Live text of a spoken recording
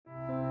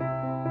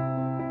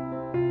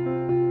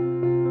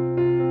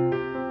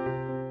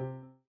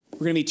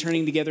We're going to be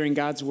turning together in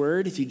God's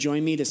Word. If you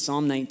join me to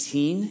Psalm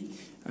 19,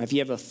 if you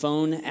have a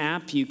phone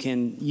app, you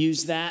can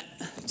use that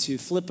to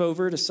flip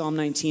over to Psalm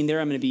 19 there.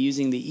 I'm going to be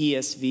using the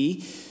ESV.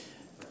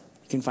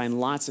 You can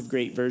find lots of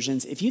great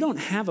versions. If you don't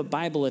have a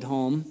Bible at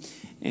home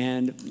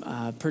and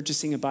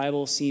purchasing a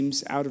Bible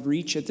seems out of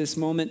reach at this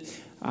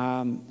moment,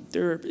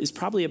 there is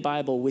probably a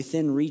Bible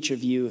within reach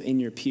of you in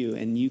your pew,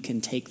 and you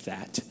can take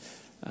that.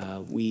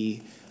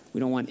 We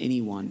don't want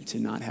anyone to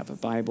not have a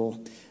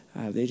Bible.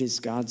 It is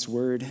God's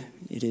Word.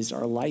 It is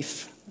our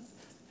life.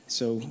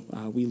 So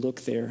we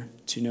look there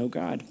to know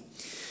God.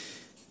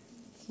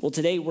 Well,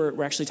 today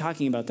we're actually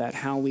talking about that,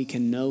 how we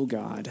can know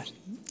God.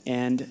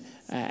 And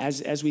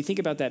as we think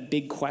about that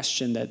big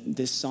question that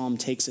this psalm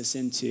takes us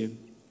into,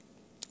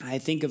 I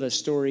think of a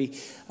story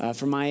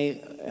from my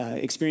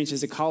experience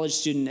as a college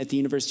student at the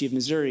University of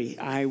Missouri.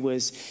 I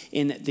was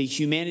in the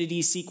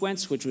humanities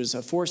sequence, which was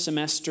a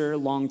 4-semester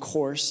long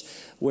course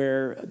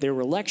where there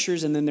were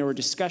lectures and then there were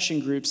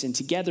discussion groups. And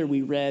together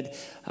we read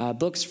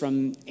books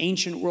from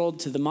ancient world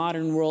to the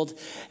modern world.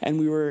 And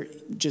we were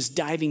just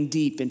diving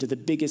deep into the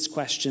biggest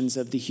questions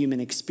of the human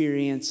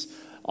experience,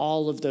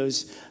 all of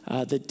those,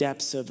 the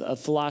depths of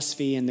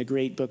philosophy and the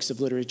great books of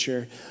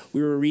literature.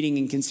 We were reading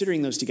and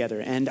considering those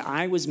together. And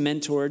I was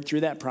mentored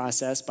through that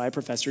process by a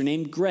professor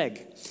named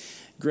Greg.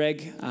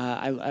 Greg,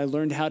 I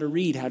learned how to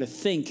read, how to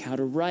think, how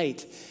to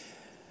write.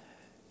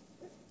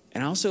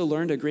 And I also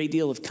learned a great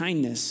deal of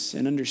kindness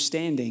and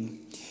understanding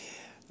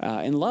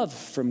and love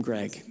from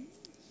Greg.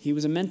 He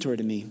was a mentor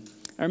to me.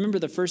 I remember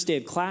the first day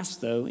of class,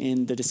 though,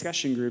 in the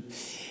discussion group,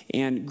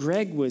 and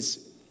Greg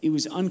it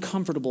was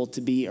uncomfortable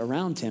to be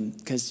around him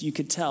because you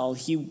could tell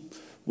he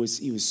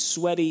was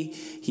sweaty.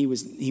 He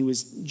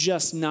was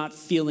just not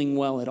feeling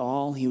well at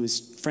all. He was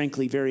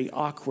frankly very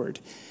awkward.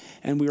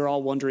 And we were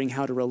all wondering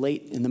how to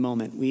relate in the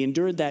moment. We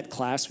endured that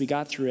class. We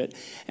got through it.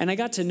 And I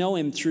got to know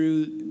him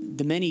through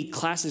the many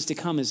classes to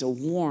come as a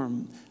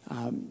warm,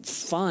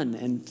 fun,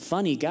 and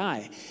funny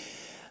guy.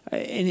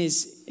 In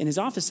his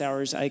office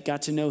hours, I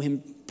got to know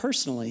him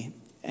personally.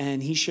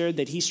 And he shared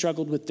that he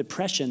struggled with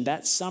depression.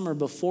 That summer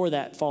before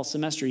that fall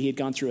semester, he had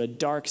gone through a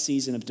dark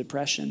season of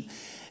depression.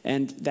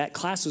 And that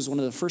class was one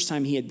of the first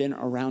time he had been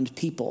around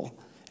people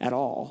at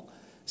all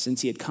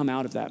since he had come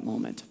out of that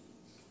moment.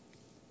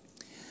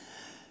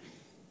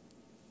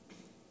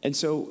 And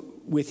so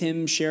with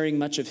him sharing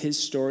much of his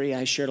story,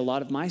 I shared a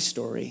lot of my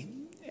story.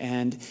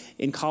 And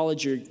in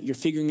college, you're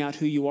figuring out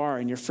who you are,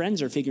 and your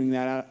friends are figuring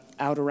that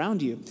out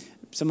around you.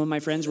 Some of my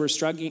friends were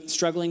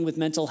struggling with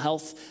mental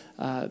health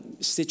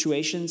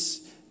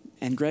situations,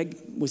 and Greg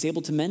was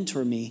able to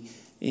mentor me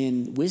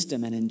in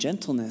wisdom and in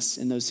gentleness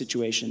in those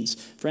situations.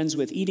 Friends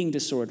with eating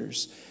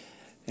disorders,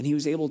 and he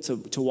was able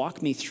to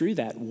walk me through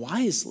that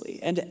wisely.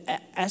 And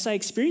as I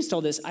experienced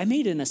all this, I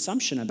made an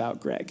assumption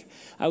about Greg.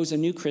 I was a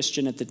new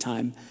Christian at the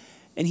time,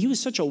 and he was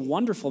such a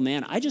wonderful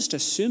man. I just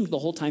assumed the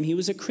whole time he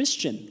was a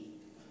Christian.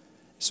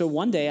 So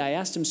one day I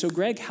asked him, "So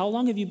Greg, how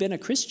long have you been a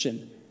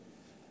Christian?"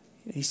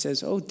 He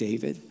says, "Oh,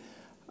 David,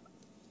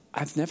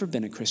 I've never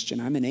been a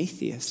Christian. I'm an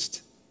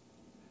atheist."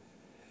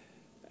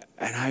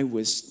 And I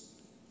was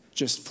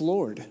just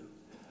floored.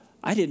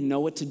 I didn't know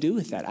what to do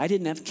with that. I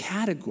didn't have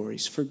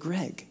categories for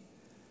Greg.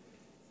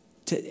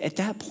 At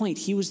that point,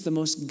 he was the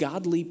most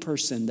godly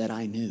person that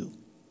I knew.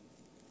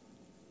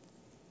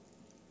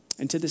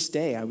 And to this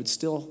day, I would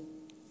still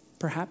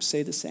perhaps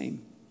say the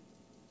same.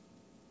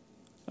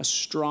 A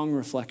strong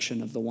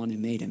reflection of the one who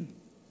made him.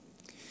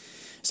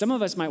 Some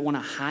of us might want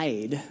to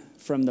hide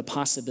from the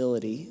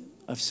possibility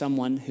of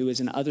someone who is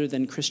an other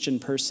than Christian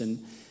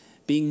person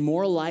being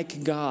more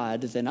like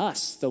God than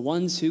us, the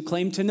ones who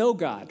claim to know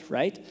God,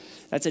 right?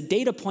 That's a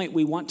data point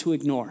we want to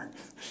ignore.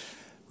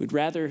 We'd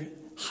rather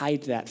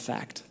hide that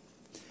fact.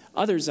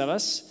 Others of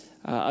us,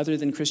 other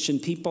than Christian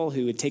people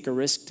who would take a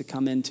risk to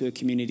come into a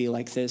community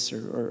like this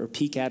or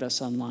peek at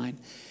us online,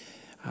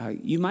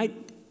 you might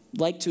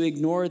like to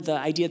ignore the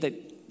idea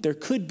that there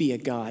could be a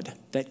God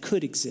that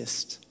could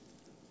exist,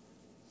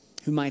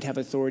 who might have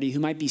authority, who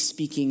might be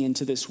speaking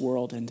into this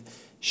world and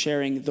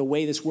sharing the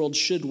way this world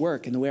should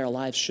work and the way our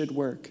lives should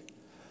work.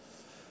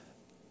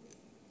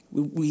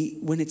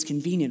 When it's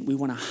convenient, we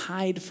want to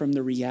hide from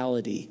the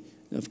reality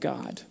of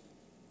God.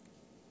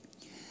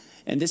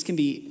 And this can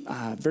be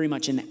very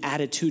much an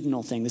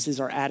attitudinal thing. This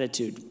is our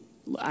attitude.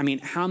 I mean,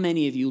 how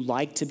many of you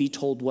like to be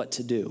told what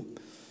to do?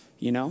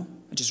 You know,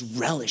 just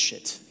relish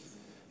it.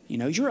 You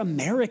know, you're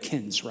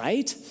Americans,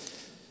 right?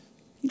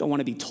 You don't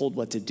want to be told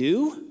what to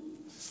do.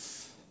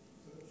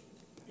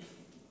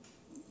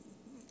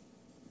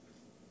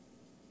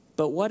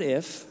 But what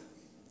if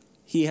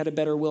he had a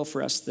better will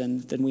for us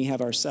than we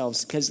have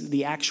ourselves? Because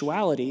the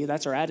actuality,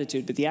 that's our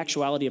attitude, but the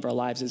actuality of our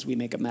lives is we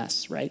make a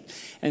mess, right?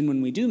 And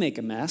when we do make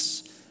a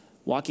mess,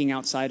 walking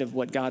outside of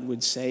what God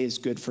would say is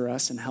good for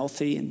us and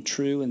healthy and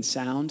true and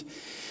sound,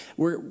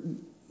 we're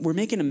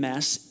making a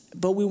mess,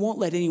 but we won't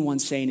let anyone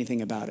say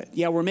anything about it.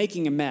 Yeah, we're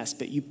making a mess,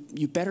 but you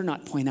better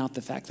not point out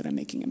the fact that I'm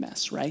making a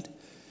mess, right?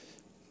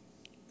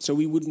 So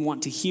we wouldn't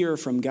want to hear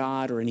from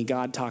God or any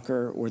God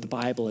talker or the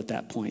Bible at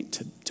that point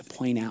to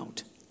point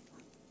out.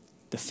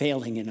 the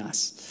failing in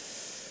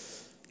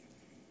us.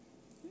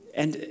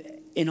 And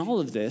in all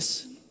of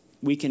this,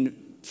 we can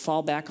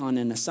fall back on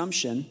an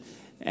assumption,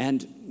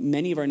 and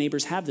many of our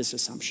neighbors have this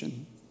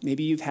assumption.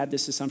 Maybe you've had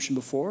this assumption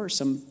before, or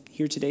some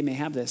here today may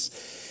have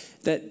this,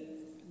 that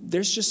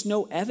there's just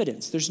no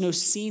evidence. There's no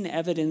seen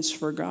evidence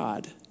for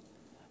God.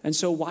 And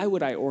so why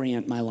would I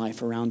orient my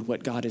life around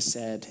what God has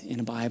said in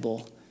a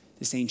Bible,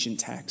 this ancient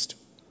text?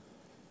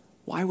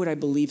 Why would I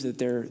believe that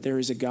there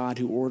is a God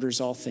who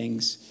orders all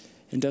things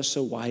and does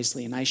so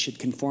wisely, and I should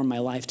conform my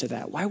life to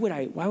that? Why would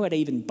I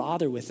even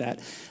bother with that?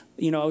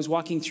 You know, I was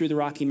walking through the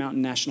Rocky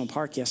Mountain National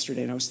Park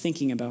yesterday, and I was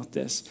thinking about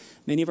this.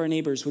 Many of our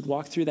neighbors would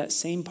walk through that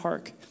same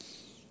park,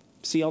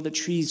 see all the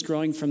trees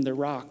growing from the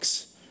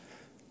rocks,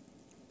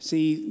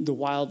 see the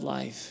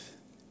wildlife,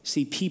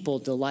 see people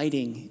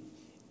delighting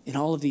in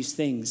all of these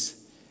things.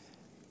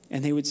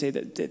 And they would say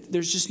that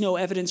there's just no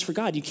evidence for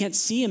God. You can't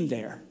see him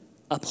there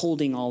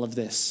upholding all of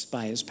this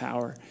by his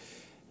power.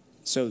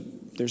 So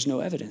there's no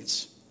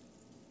evidence.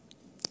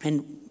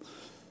 And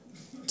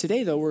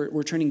today, though,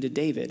 we're turning to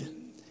David.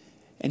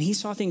 And he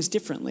saw things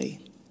differently.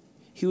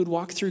 He would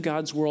walk through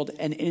God's world,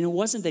 and it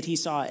wasn't that he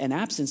saw an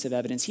absence of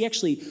evidence. He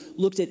actually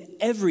looked at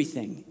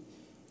everything.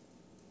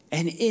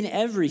 And in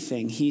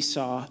everything, he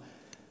saw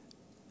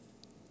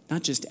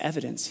not just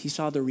evidence. He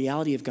saw the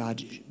reality of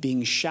God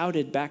being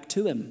shouted back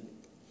to him.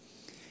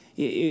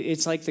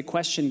 It's like the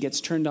question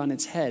gets turned on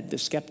its head. The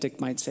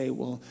skeptic might say,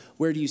 well,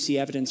 where do you see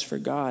evidence for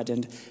God?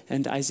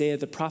 And Isaiah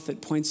the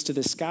prophet points to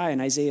the sky in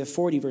Isaiah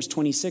 40, verse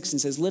 26,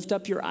 and says, lift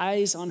up your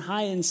eyes on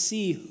high and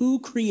see who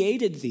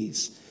created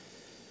these.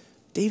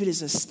 David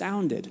is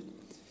astounded.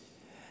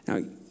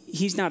 Now,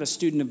 he's not a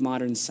student of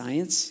modern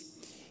science.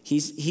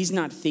 He's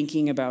not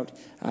thinking about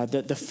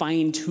the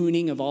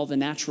fine-tuning of all the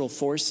natural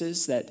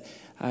forces that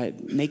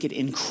make it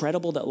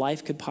incredible that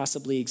life could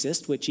possibly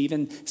exist, which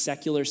even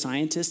secular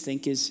scientists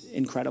think is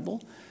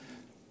incredible.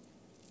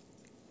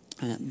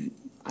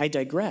 I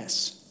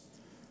digress.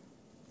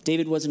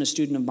 David wasn't a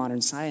student of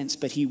modern science,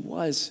 but he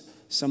was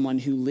someone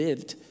who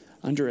lived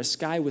under a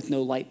sky with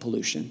no light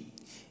pollution.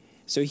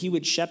 So he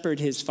would shepherd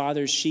his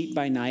father's sheep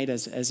by night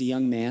as a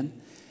young man.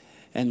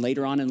 And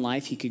later on in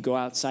life, he could go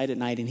outside at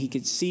night and he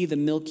could see the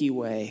Milky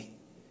Way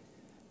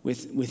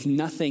with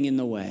nothing in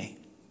the way.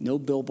 No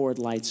billboard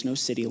lights, no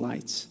city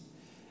lights.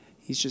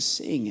 He's just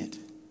seeing it.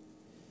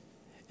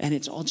 And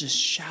it's all just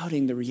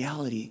shouting the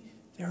reality.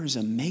 There is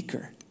a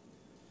maker.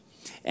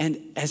 And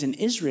as an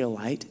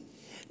Israelite,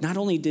 not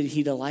only did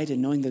he delight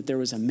in knowing that there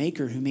was a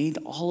maker who made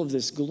all of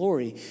this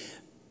glory,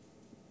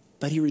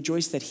 but he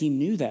rejoiced that he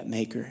knew that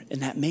maker,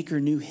 and that maker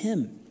knew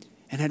him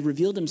and had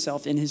revealed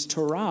himself in his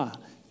Torah,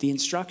 the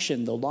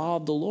instruction, the law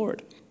of the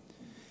Lord.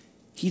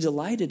 He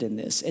delighted in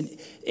this. And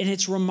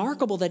it's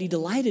remarkable that he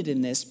delighted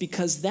in this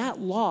because that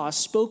law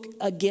spoke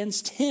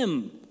against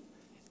him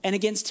and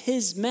against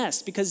his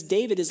mess, because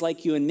David is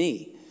like you and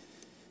me.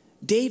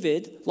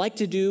 David liked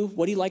to do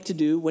what he liked to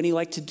do when he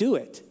liked to do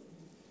it.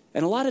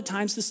 And a lot of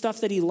times the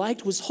stuff that he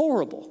liked was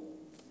horrible.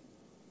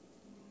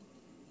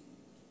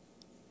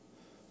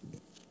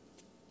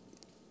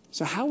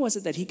 So how was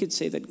it that he could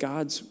say that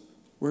God's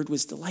word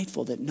was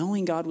delightful, that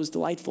knowing God was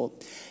delightful?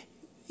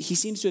 He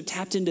seems to have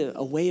tapped into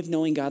a way of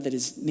knowing God that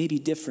is maybe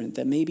different,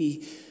 that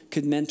maybe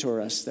could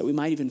mentor us, that we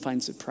might even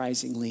find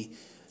surprisingly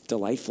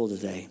delightful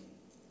today.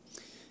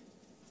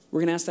 We're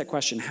going to ask that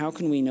question, how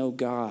can we know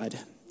God?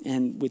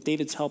 And with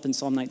David's help in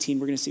Psalm 19,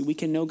 we're going to see we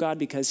can know God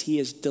because he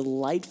has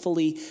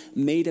delightfully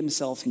made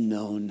himself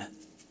known.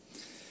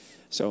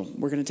 So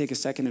we're going to take a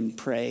second and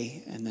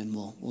pray, and then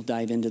we'll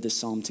dive into this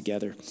psalm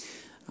together.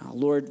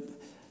 Lord,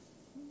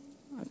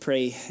 I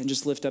pray and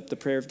just lift up the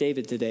prayer of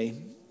David today.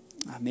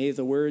 May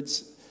the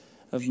words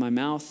of my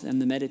mouth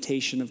and the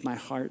meditation of my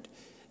heart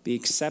be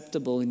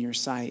acceptable in your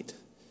sight,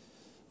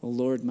 O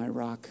Lord, my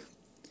rock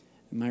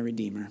and my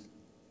redeemer.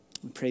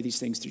 We pray these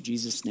things through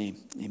Jesus' name.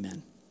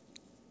 Amen.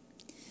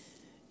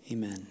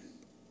 Amen.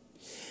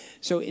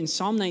 So in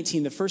Psalm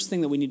 19, the first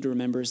thing that we need to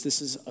remember is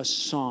this is a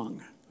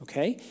song,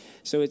 okay?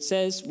 So it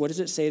says, what does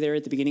it say there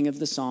at the beginning of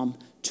the psalm?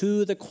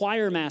 To the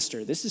choir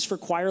master. This is for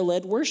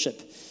choir-led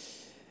worship.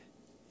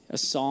 A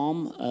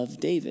psalm of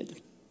David.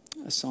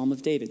 A psalm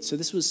of David. So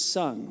this was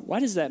sung. Why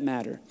does that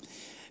matter?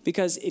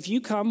 Because if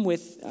you come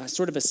with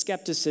sort of a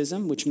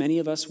skepticism, which many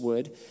of us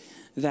would,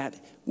 that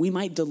we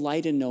might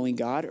delight in knowing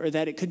God, or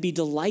that it could be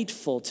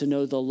delightful to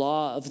know the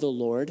law of the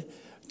Lord,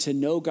 to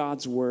know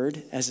God's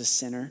word as a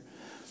sinner,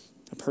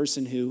 a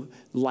person who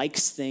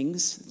likes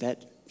things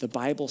that the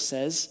Bible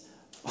says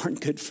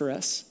aren't good for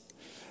us.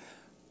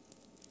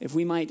 If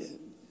we might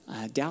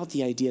doubt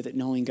the idea that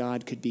knowing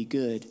God could be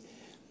good,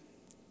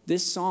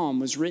 this psalm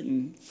was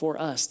written for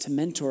us, to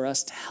mentor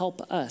us, to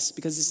help us,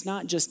 because it's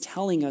not just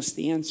telling us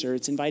the answer,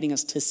 it's inviting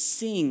us to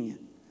sing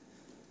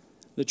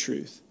the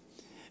truth.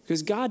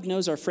 Because God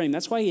knows our frame.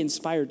 That's why he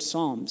inspired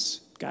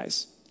psalms,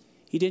 guys.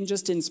 He didn't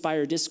just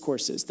inspire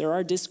discourses. There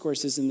are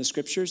discourses in the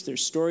scriptures.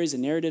 There's stories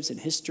and narratives and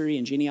history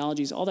and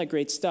genealogies, all that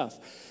great stuff.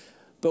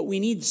 But we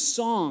need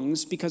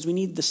songs because we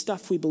need the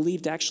stuff we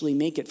believe to actually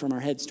make it from our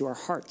heads to our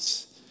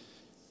hearts.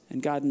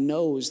 And God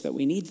knows that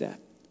we need that.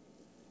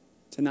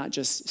 to not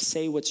just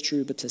say what's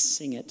true, but to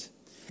sing it.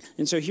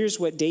 And so here's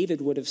what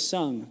David would have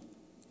sung.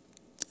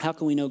 How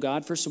can we know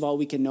God? First of all,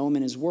 we can know him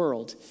in his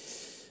world.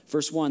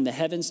 Verse 1, the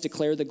heavens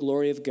declare the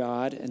glory of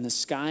God, and the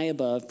sky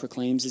above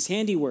proclaims his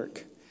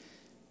handiwork.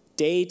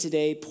 Day to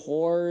day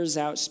pours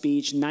out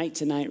speech, night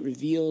to night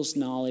reveals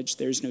knowledge.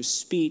 There's no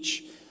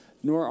speech,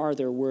 nor are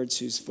there words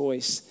whose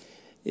voice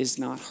is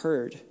not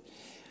heard.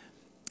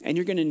 And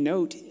you're going to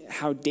note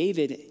how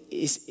David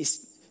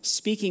is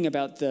speaking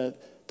about the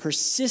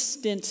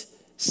persistent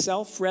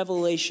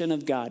self-revelation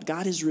of God.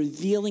 God is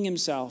revealing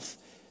himself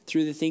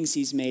through the things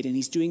he's made, and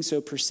he's doing so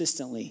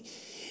persistently.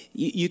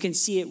 You can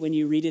see it when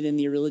you read it in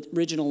the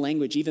original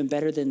language, even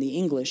better than the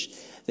English,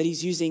 that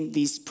he's using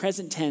these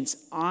present tense,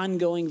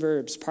 ongoing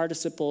verbs,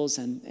 participles,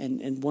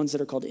 and ones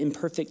that are called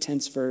imperfect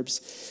tense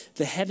verbs.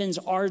 The heavens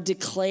are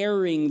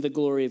declaring the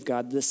glory of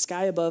God. The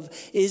sky above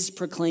is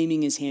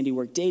proclaiming his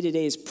handiwork. Day to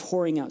day is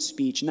pouring out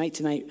speech. Night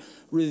to night,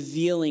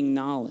 revealing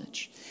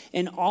knowledge.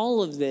 And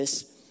all of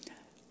this,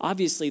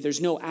 obviously,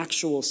 there's no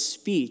actual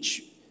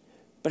speech,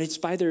 but it's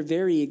by their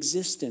very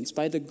existence,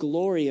 by the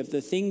glory of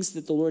the things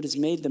that the Lord has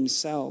made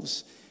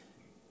themselves.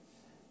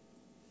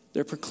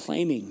 They're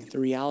proclaiming the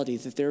reality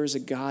that there is a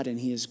God and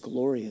he is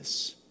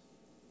glorious.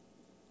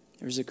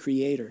 There's a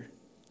creator.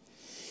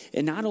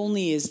 And not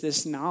only is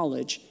this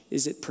knowledge,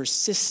 is it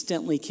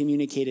persistently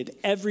communicated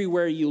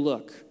everywhere you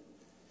look,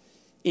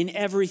 in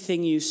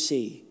everything you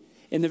see,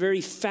 in the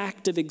very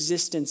fact of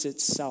existence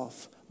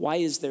itself. Why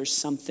is there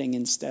something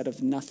instead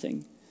of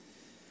nothing?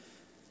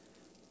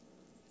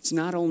 It's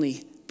not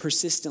only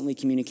persistently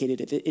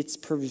communicated, it's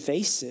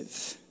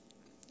pervasive.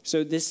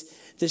 So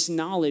this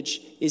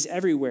knowledge is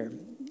everywhere.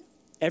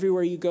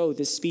 Everywhere you go,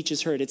 this speech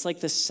is heard. It's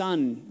like the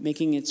sun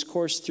making its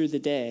course through the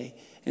day.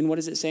 And what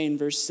does it say in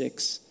verse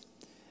 6?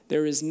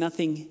 There is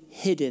nothing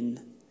hidden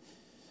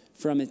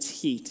from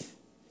its heat.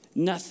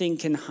 Nothing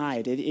can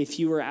hide. If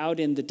you were out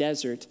in the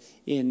desert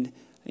in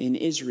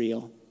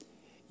Israel,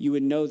 you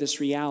would know this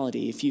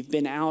reality. If you've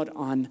been out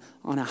on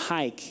a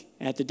hike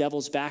at the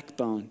Devil's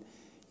Backbone,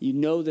 you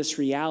know this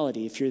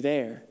reality if you're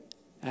there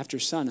after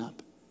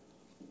sunup.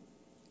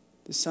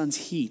 The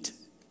sun's heat,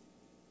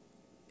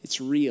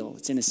 it's real,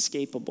 it's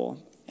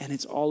inescapable, and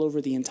it's all over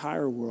the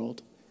entire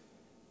world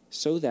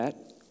so that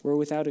we're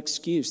without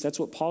excuse. That's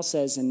what Paul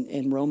says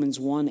in Romans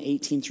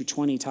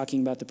 1:18-20,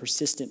 talking about the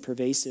persistent,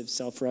 pervasive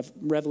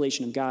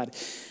self-revelation of God.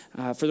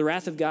 For the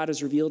wrath of God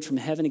is revealed from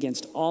heaven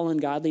against all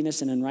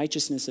ungodliness and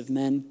unrighteousness of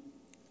men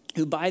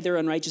who by their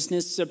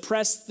unrighteousness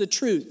suppress the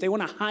truth. They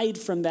want to hide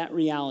from that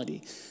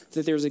reality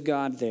that there's a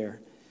God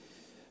there.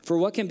 For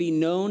what can be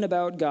known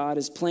about God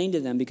is plain to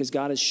them because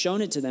God has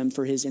shown it to them,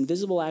 for his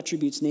invisible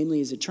attributes, namely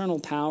his eternal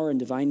power and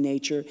divine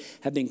nature,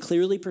 have been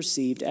clearly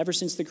perceived ever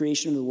since the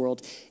creation of the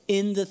world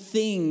in the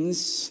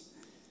things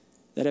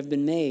that have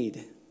been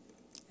made.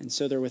 And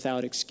so they're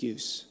without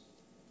excuse.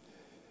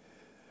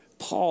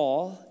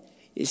 Paul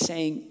is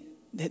saying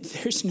that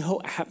there's no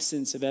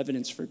absence of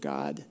evidence for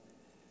God.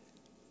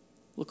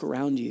 Look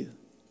around you.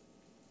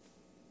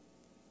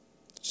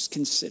 Just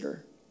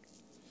consider.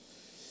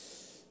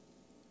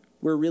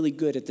 We're really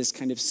good at this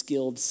kind of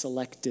skilled,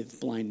 selective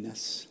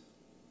blindness.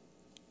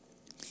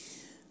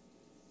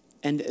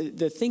 And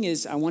the thing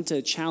is, I want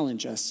to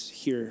challenge us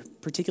here,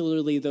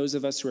 particularly those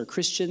of us who are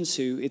Christians,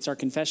 who it's our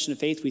confession of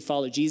faith. We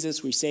follow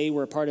Jesus. We say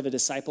we're a part of a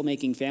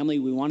disciple-making family.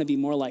 We want to be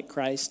more like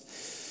Christ.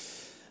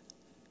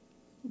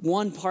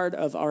 One part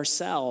of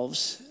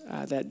ourselves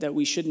that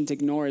we shouldn't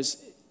ignore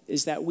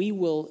is that we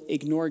will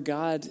ignore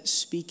God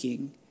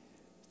speaking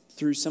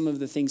through some of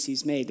the things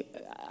he's made.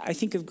 I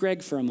think of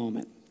Greg for a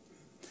moment.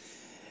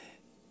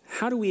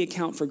 How do we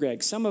account for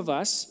Greg? Some of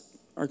us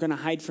are going to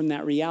hide from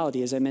that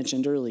reality, as I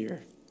mentioned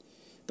earlier.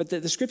 But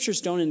the scriptures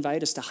don't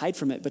invite us to hide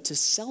from it, but to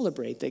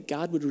celebrate that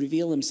God would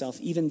reveal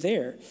himself even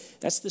there.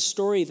 That's the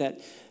story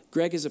that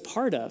Greg is a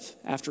part of,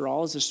 after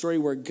all, is a story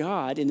where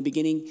God, in the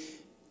beginning,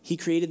 he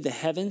created the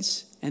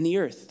heavens and the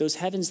earth. Those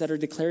heavens that are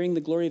declaring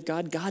the glory of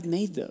God, God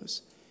made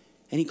those.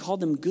 And he called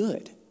them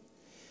good.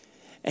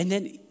 And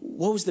then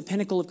what was the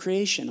pinnacle of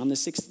creation on the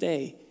sixth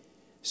day?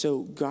 So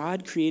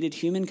God created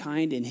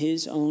humankind in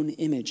his own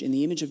image. In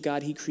the image of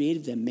God, he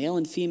created them. Male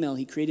and female,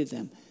 he created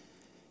them.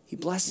 He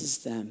blesses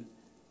them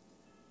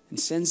and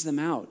sends them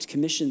out,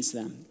 commissions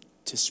them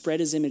to spread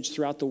his image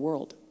throughout the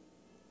world.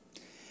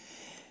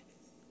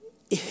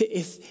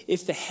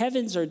 If the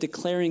heavens are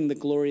declaring the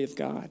glory of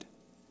God,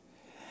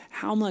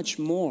 how much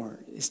more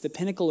is the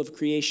pinnacle of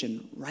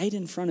creation right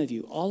in front of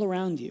you, all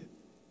around you,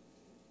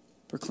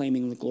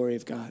 proclaiming the glory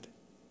of God?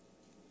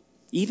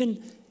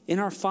 Even in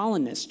our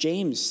fallenness,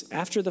 James,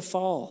 after the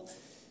fall,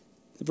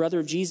 the brother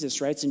of Jesus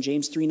writes in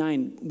James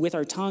 3:9, with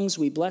our tongues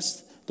we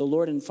bless the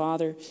Lord and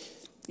Father,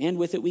 and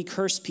with it we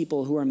curse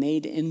people who are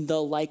made in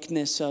the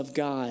likeness of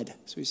God.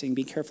 So he's saying,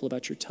 be careful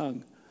about your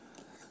tongue.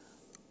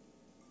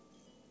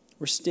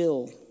 We're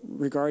still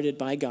regarded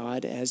by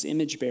God as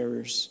image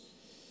bearers,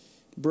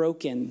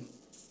 broken,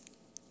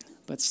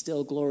 but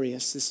still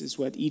glorious. This is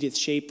what Edith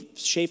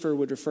Schaefer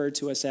would refer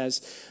to us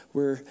as.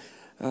 We're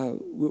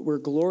We're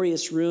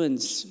glorious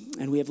ruins,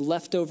 and we have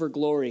leftover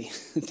glory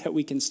that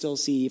we can still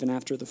see even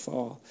after the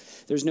fall.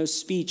 There's no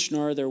speech,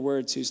 nor are there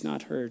words who's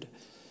not heard.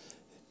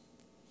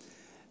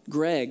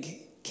 Greg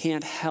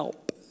can't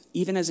help,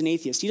 even as an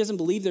atheist. He doesn't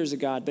believe there's a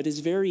God, but his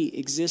very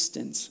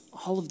existence,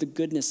 all of the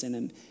goodness in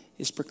him,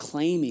 is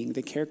proclaiming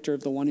the character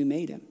of the one who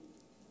made him.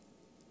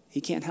 He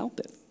can't help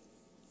it.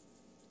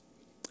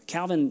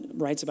 Calvin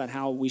writes about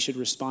how we should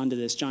respond to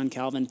this. John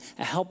Calvin,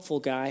 a helpful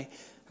guy,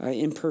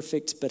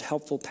 imperfect but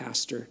helpful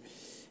pastor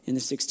in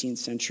the 16th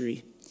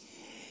century.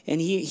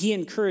 And he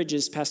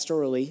encourages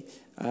pastorally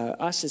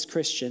us as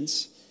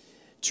Christians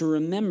to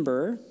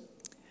remember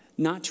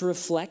not to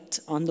reflect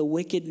on the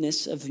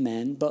wickedness of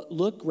men, but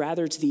look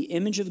rather to the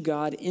image of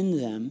God in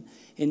them,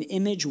 an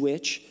image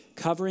which,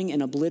 covering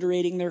and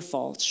obliterating their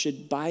faults,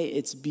 should by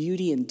its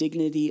beauty and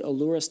dignity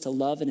allure us to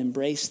love and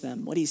embrace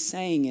them. What he's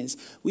saying is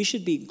we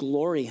should be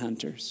glory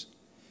hunters.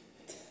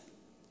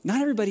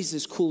 Not everybody's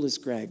as cool as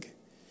Greg.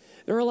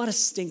 There are a lot of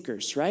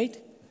stinkers, right?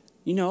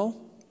 You know,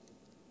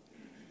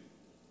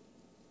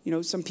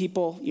 some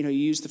people, you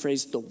use the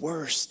phrase the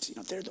worst.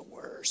 They're the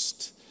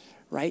worst,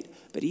 right?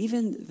 But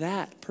even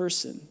that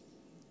person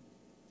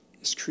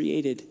is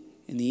created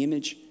in the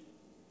image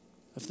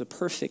of the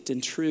perfect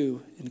and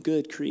true and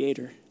good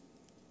Creator.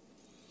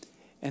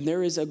 And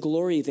there is a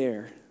glory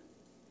there.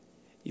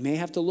 You may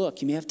have to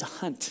look. You may have to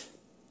hunt.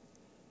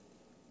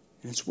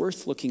 And it's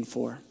worth looking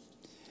for.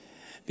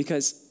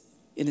 Because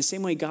in the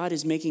same way God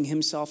is making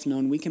himself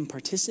known, we can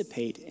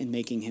participate in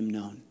making him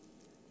known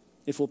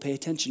if we'll pay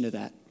attention to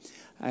that.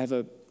 I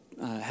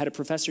had a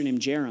professor named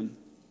Jerem.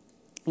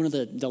 One of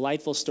the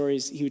delightful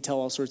stories, he would tell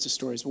all sorts of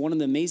stories, but one of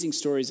the amazing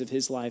stories of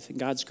his life and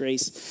God's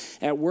grace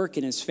at work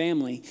in his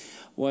family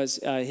was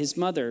his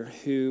mother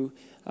who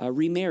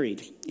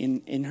remarried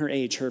in her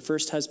age. Her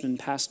first husband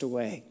passed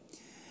away.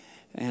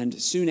 And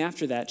soon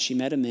after that, she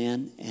met a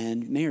man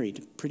and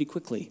married pretty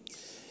quickly.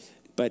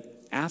 But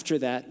after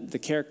that, the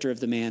character of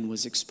the man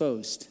was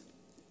exposed.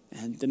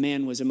 And the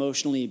man was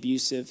emotionally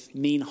abusive,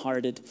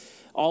 mean-hearted,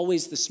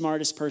 always the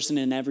smartest person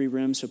in every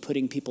room, so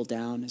putting people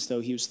down as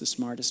though he was the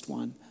smartest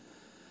one.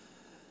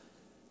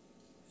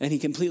 And he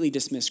completely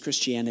dismissed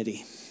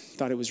Christianity,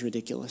 thought it was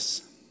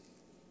ridiculous.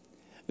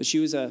 But she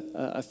was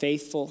a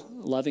faithful,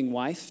 loving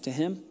wife to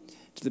him,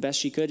 to the best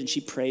she could, and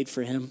she prayed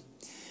for him.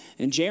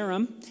 And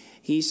Jerem,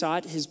 he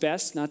sought his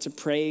best not to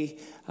pray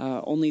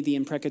only the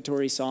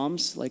imprecatory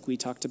psalms like we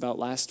talked about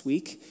last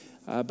week,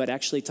 but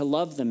actually to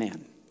love the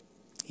man.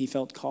 He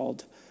felt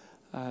called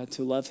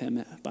to love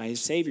him by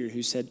his Savior,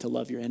 who said to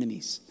love your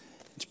enemies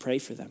and to pray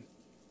for them,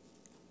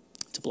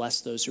 to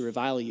bless those who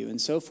revile you, and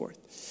so forth.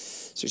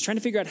 So he's trying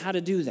to figure out how to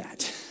do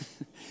that.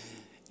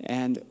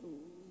 And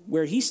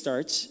where he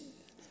starts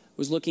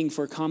was looking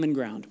for common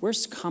ground.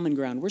 Where's common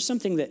ground? Where's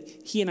something that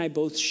he and I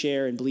both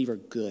share and believe are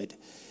good?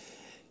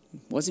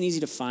 It wasn't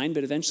easy to find,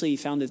 but eventually he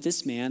found that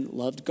this man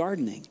loved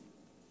gardening.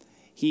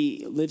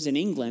 He lives in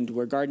England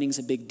where gardening's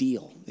a big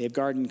deal. They have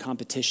garden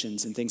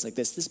competitions and things like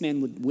this. This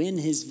man would win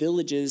his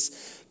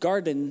village's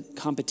garden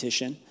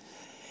competition.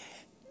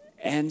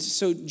 And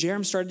so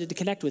Jerem started to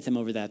connect with him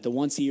over that. The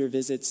once-a-year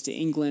visits to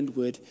England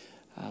would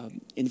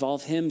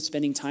involve him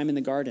spending time in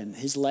the garden.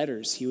 His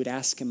letters, he would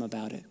ask him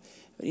about it.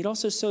 But he'd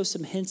also sow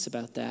some hints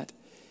about that.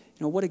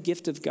 What a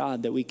gift of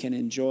God that we can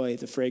enjoy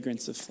the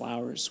fragrance of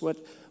flowers. What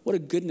a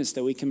goodness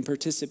that we can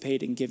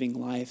participate in giving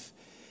life.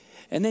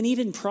 And then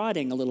even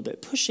prodding a little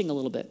bit, pushing a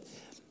little bit.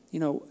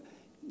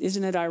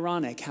 Isn't it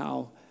ironic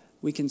how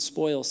we can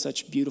spoil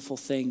such beautiful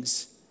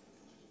things?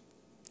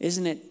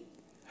 Isn't it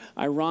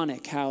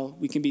ironic how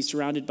we can be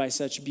surrounded by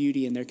such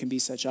beauty and there can be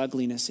such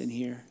ugliness in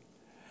here?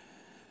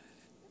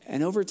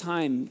 And over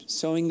time,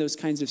 sowing those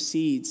kinds of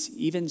seeds,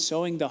 even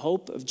sowing the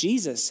hope of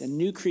Jesus and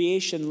new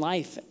creation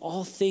life,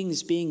 all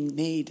things being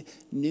made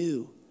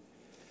new.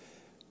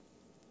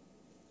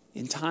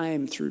 In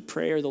time, through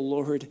prayer, the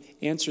Lord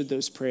answered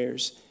those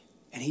prayers,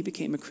 and he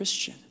became a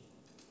Christian.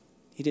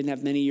 He didn't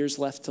have many years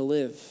left to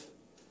live,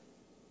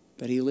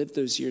 but he lived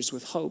those years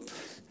with hope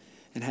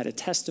and had a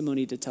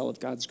testimony to tell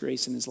of God's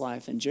grace in his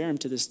life. And Jerem,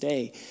 to this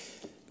day,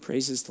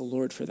 praises the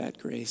Lord for that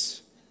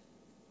grace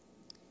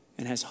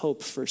and has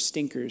hope for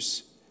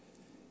stinkers,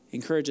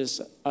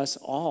 encourages us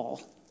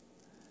all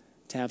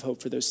to have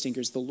hope for those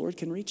stinkers. The Lord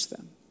can reach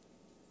them.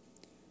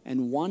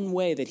 And one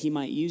way that he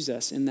might use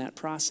us in that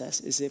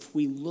process is if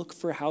we look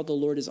for how the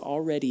Lord is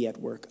already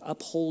at work,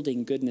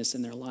 upholding goodness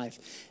in their life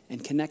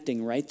and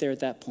connecting right there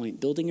at that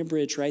point, building a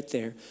bridge right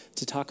there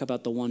to talk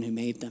about the one who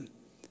made them.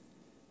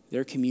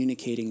 They're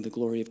communicating the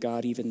glory of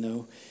God even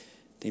though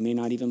they may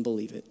not even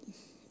believe it.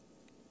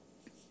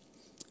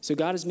 So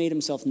God has made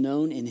himself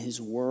known in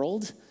his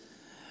world,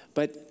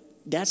 but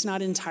that's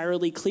not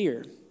entirely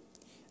clear.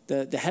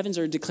 The heavens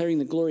are declaring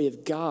the glory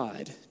of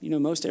God.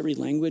 Most every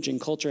language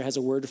and culture has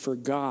a word for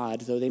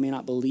God, though they may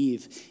not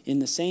believe in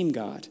the same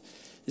God.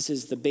 This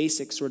is the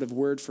basic sort of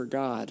word for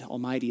God,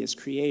 Almighty as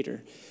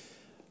creator.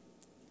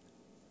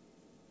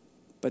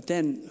 But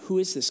then, who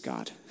is this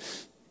God?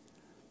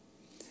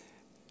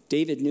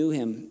 David knew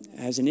him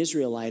as an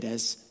Israelite,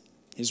 as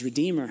his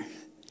Redeemer,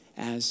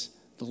 as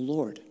the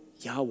Lord,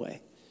 Yahweh,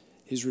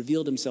 has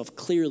revealed himself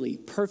clearly,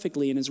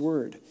 perfectly in his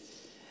word.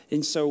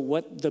 And so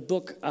what the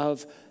book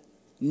of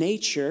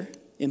nature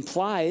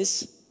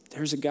implies,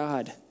 there's a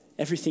God.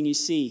 Everything you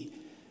see,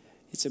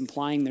 it's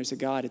implying there's a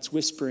God. It's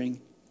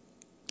whispering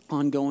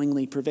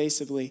ongoingly,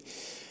 pervasively.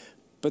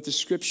 But the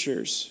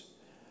scriptures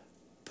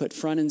put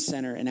front and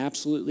center and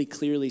absolutely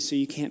clearly so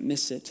you can't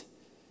miss it.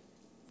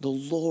 The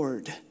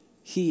Lord,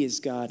 he is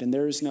God and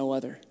there is no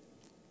other.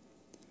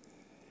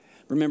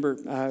 Remember,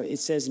 it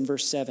says in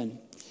verse 7,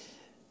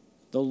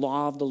 the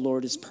law of the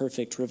Lord is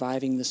perfect,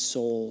 reviving the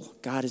soul.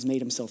 God has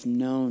made himself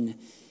known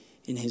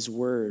in his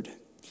word,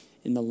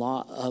 in the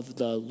law of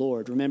the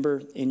Lord.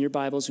 Remember in your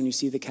Bibles when you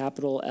see the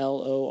capital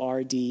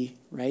L-O-R-D,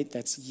 right?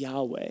 That's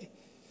Yahweh,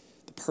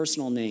 the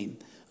personal name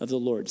of the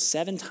Lord.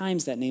 7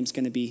 times that name's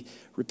going to be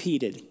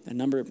repeated, a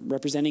number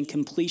representing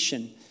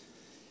completion.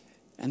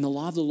 And the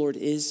law of the Lord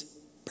is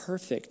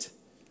perfect.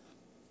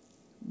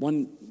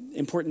 One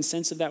important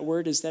sense of that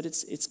word is that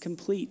it's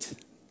complete,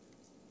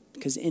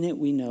 because in it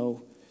we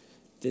know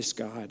this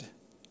God.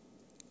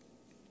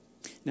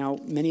 Now,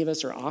 many of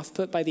us are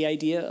off-put by the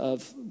idea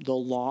of the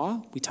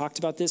law. We talked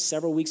about this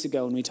several weeks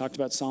ago when we talked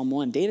about Psalm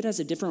 1. David has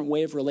a different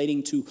way of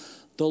relating to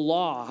the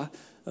law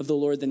of the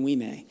Lord than we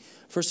may.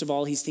 First of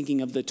all, he's thinking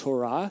of the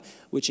Torah,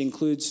 which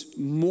includes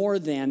more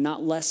than,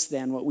 not less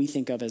than, what we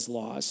think of as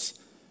laws,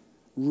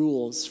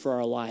 rules for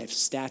our life,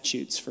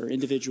 statutes for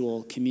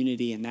individual,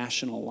 community, and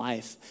national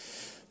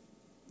life.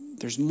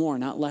 There's more,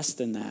 not less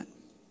than that.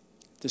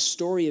 The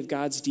story of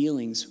God's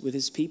dealings with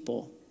his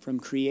people, from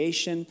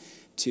creation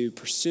to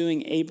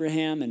pursuing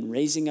Abraham and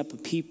raising up a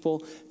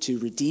people, to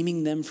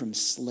redeeming them from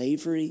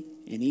slavery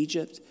in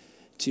Egypt,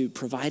 to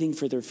providing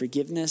for their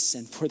forgiveness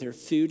and for their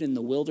food in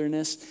the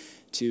wilderness,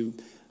 to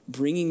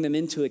bringing them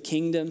into a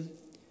kingdom,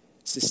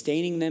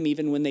 sustaining them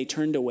even when they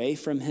turned away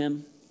from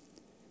him,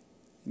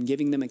 and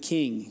giving them a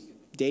king,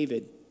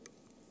 David,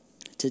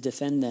 to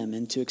defend them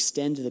and to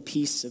extend the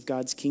peace of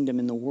God's kingdom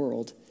in the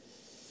world.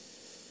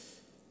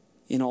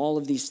 In all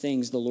of these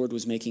things, the Lord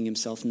was making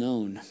himself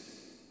known.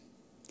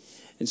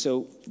 And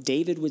so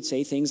David would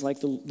say things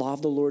like the law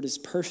of the Lord is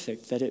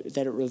perfect, that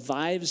it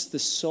revives the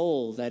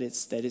soul, that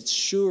it's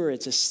sure,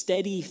 it's a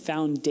steady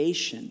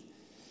foundation.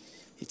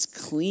 It's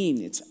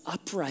clean, it's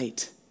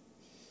upright.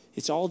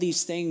 It's all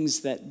these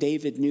things that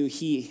David knew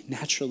he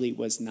naturally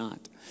was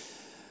not.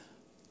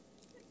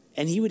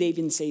 And he would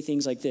even say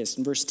things like this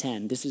in verse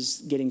 10. This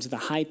is getting to the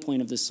high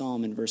point of the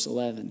psalm in verse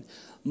 11.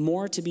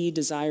 More to be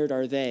desired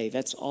are they.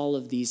 That's all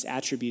of these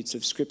attributes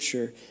of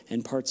Scripture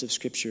and parts of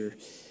Scripture.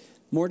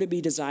 More to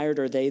be desired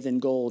are they than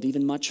gold,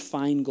 even much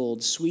fine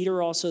gold,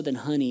 sweeter also than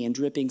honey and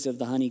drippings of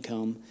the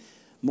honeycomb.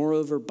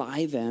 Moreover,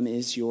 by them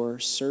is your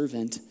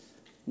servant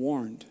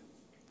warned.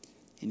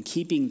 In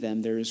keeping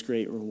them, there is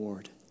great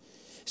reward.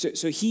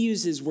 So he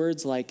uses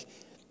words like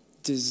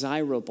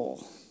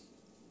desirable.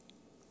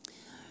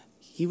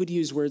 He would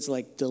use words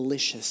like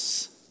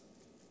delicious,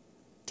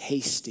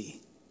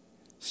 tasty,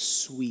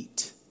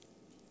 sweet.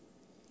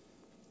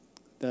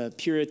 The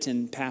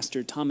Puritan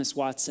pastor Thomas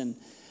Watson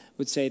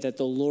would say that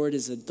the Lord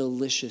is a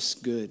delicious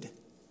good.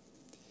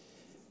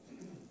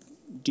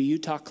 Do you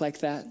talk like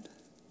that?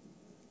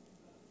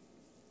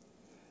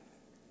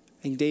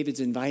 I think David's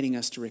inviting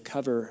us to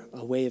recover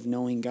a way of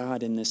knowing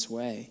God in this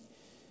way.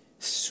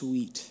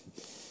 Sweet,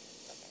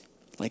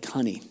 like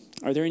honey.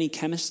 Are there any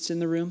chemists in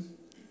the room?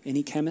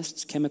 Any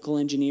chemists, chemical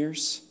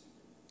engineers?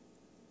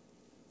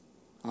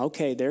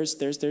 Okay,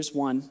 there's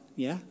one.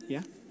 Yeah.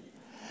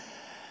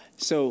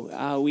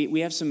 So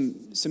we have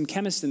some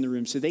chemists in the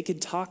room, so they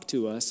could talk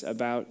to us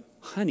about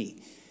honey.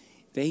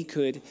 They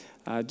could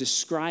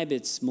describe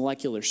its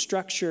molecular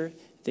structure.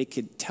 They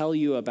could tell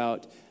you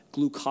about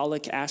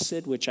glucolic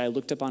acid, which I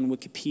looked up on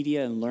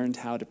Wikipedia and learned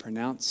how to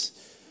pronounce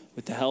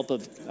with the help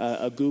of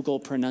a Google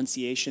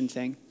pronunciation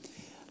thing,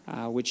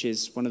 which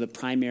is one of the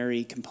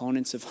primary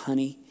components of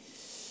honey.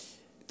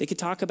 They could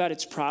talk about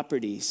its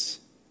properties,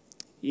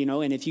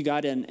 and if you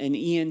got an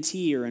ENT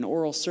or an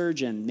oral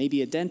surgeon,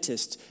 maybe a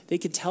dentist, they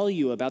could tell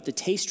you about the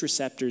taste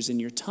receptors in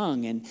your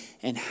tongue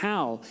and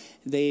how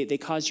they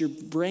cause your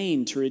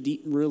brain to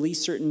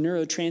release certain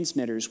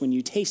neurotransmitters when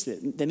you taste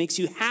it. That makes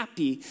you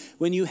happy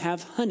when you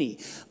have honey.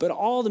 But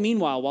all the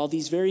meanwhile, while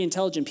these very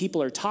intelligent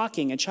people are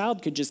talking, a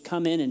child could just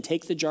come in and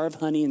take the jar of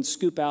honey and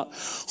scoop out,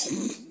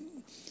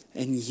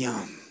 and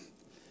yum.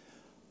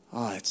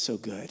 Oh, it's so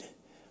good.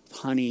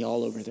 Honey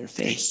all over their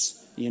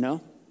face,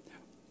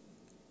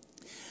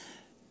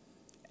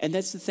 And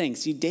that's the thing.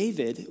 See,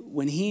 David,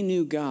 when he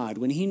knew God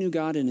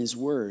in his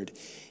word,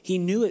 he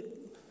knew it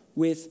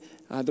with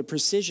the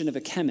precision of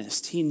a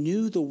chemist. He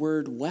knew the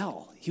word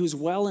well. He was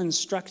well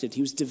instructed.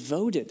 He was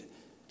devoted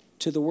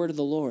to the word of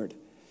the Lord.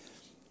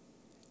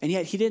 And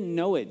yet he didn't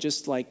know it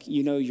just like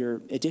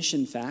your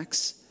addition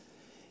facts.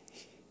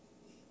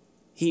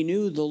 He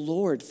knew the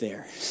Lord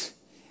there.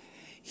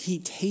 He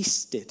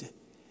tasted.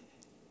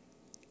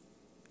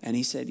 And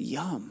he said,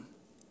 yum.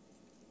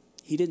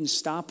 He didn't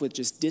stop with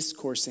just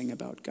discoursing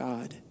about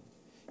God.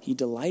 He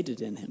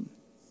delighted in him.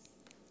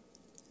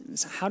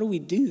 So how do we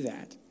do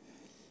that?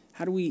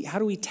 How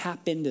do we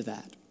tap into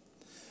that?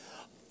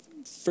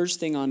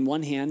 First thing, on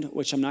one hand,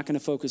 which I'm not going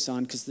to focus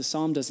on because the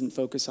psalm doesn't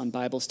focus on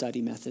Bible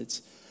study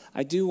methods,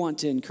 I do want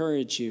to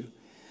encourage you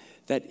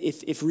that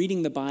if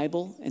reading the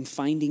Bible and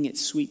finding it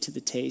sweet to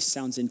the taste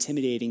sounds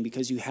intimidating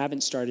because you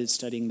haven't started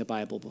studying the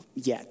Bible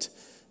yet,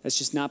 that's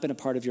just not been a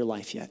part of your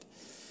life yet,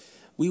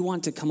 we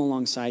want to come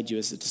alongside you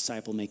as a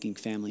disciple-making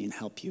family and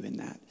help you in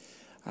that.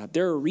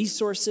 There are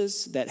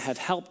resources that have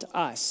helped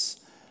us.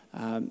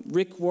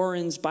 Rick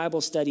Warren's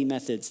Bible study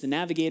methods. The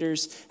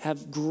Navigators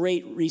have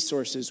great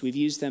resources. We've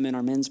used them in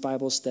our men's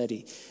Bible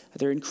study.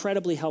 They're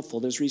incredibly helpful,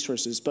 those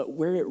resources. But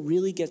where it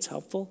really gets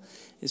helpful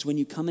is when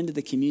you come into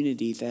the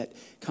community that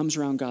comes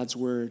around God's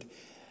word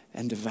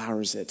and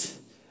devours it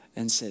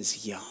and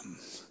says, yum.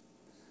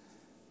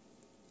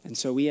 And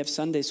so we have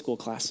Sunday school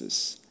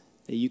classes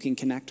that you can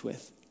connect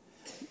with.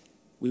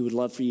 We would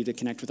love for you to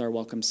connect with our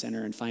Welcome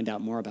Center and find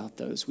out more about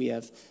those. We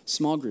have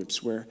small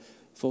groups where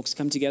folks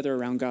come together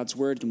around God's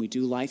word and we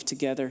do life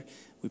together.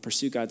 We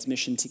pursue God's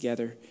mission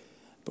together,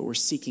 but we're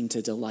seeking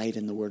to delight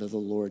in the word of the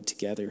Lord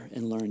together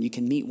and learn. You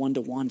can meet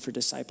one-to-one for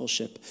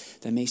discipleship.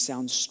 That may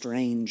sound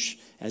strange,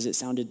 as it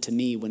sounded to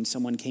me when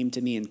someone came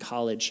to me in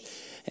college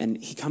and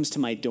he comes to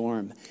my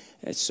dorm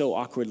so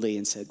awkwardly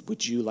and said,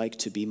 "Would you like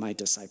to be my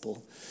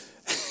disciple?"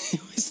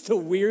 It was the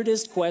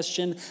weirdest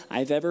question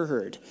I've ever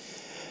heard.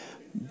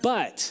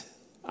 But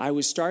I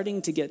was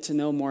starting to get to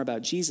know more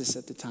about Jesus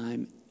at the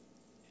time,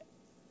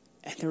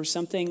 and there was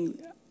something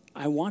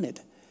I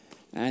wanted,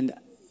 and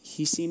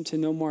he seemed to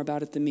know more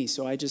about it than me,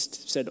 so I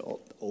just said,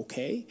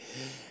 okay,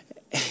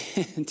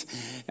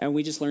 and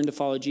we just learned to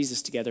follow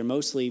Jesus together,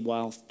 mostly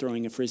while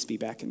throwing a Frisbee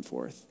back and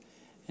forth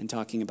and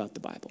talking about the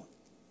Bible.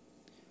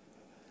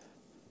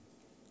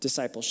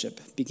 Discipleship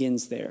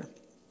begins there.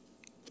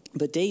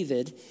 But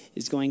David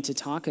is going to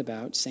talk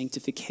about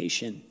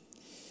sanctification.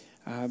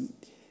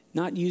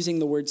 Not using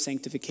the word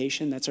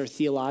sanctification, that's our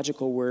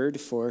theological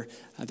word for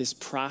this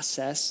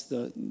process,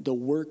 the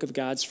work of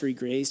God's free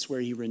grace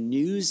where he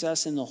renews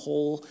us in the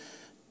whole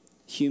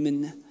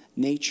human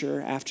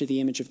nature after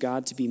the image of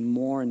God to be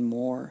more and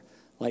more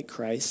like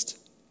Christ.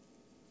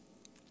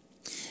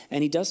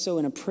 And he does so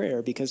in a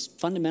prayer because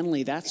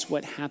fundamentally that's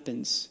what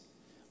happens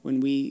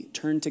when we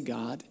turn to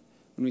God,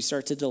 when we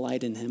start to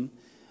delight in him.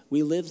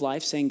 We live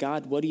life saying,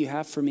 God, what do you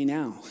have for me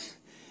now?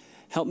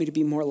 Help me to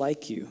be more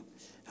like you.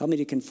 Help me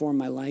to conform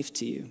my life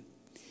to you.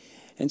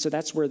 And so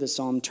that's where the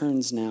psalm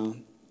turns now.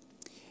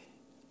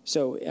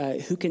 So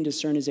who can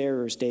discern his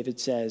errors, David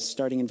says,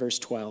 starting in verse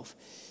 12.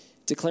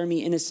 Declare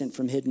me innocent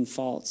from hidden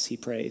faults, he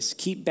prays.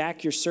 Keep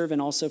back your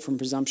servant also from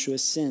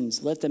presumptuous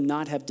sins. Let them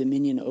not have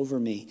dominion over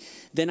me.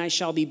 Then I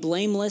shall be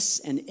blameless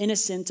and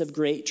innocent of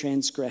great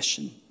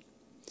transgression.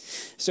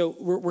 So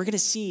we're going to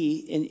see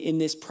in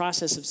this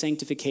process of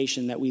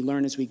sanctification that we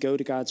learn as we go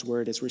to God's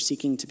word, as we're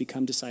seeking to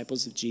become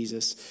disciples of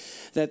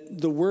Jesus, that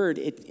the word,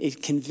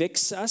 it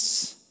convicts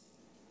us,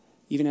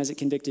 even as it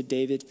convicted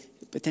David,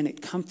 but then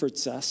it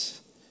comforts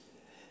us.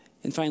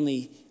 And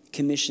finally,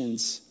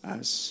 commissions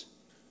us.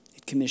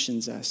 It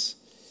commissions us.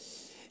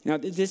 Now,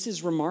 this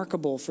is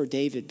remarkable for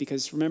David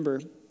because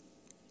remember,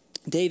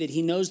 David,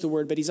 he knows the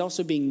word, but he's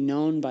also being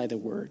known by the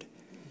word.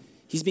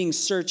 He's being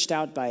searched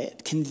out by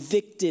it,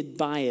 convicted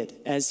by it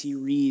as he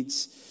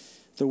reads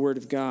the word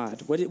of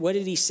God. What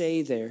did he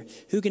say there?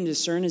 Who can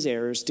discern his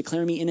errors?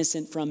 Declare me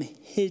innocent from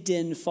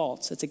hidden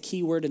faults. That's a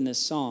key word in this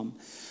psalm.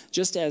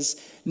 Just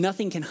as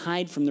nothing can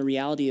hide from the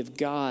reality of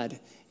God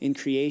in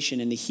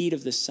creation, in the heat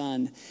of the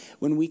sun,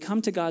 when we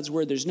come to God's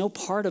word, there's no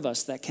part of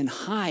us that can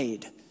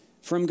hide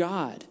from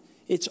God.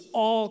 It's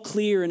all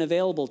clear and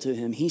available to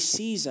him. He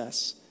sees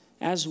us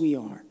as we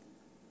are,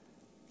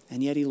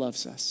 and yet he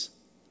loves us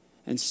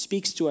and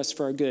speaks to us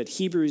for our good.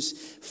 Hebrews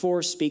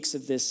 4 speaks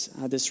of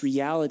this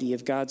reality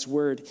of God's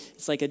word.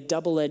 It's like a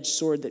double-edged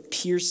sword that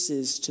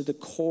pierces to the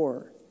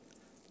core.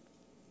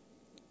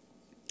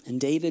 And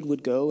David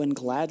would go and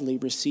gladly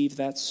receive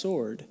that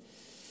sword.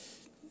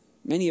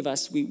 Many of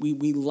us,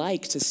 we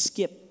like to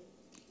skip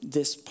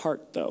this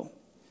part, though,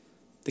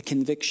 the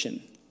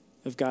conviction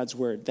of God's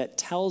word that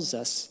tells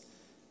us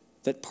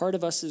that part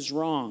of us is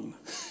wrong.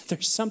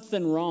 There's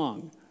something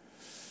wrong.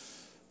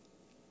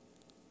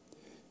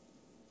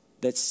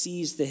 That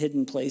sees the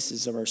hidden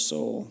places of our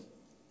soul.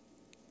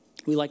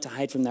 We like to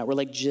hide from that. We're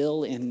like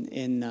Jill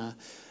in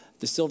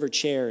the silver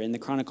chair in the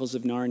Chronicles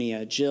of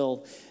Narnia.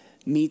 Jill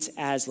meets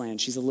Aslan.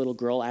 She's a little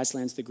girl.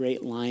 Aslan's the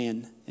great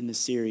lion in the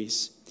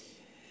series.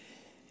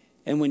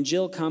 And when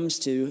Jill comes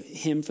to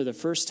him for the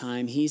first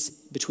time, he's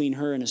between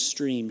her and a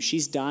stream.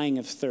 She's dying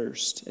of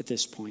thirst at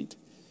this point.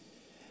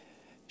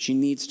 She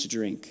needs to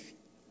drink,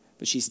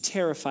 but she's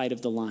terrified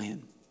of the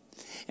lion.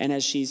 And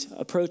as she's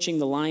approaching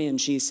the lion,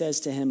 she says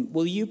to him,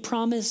 will you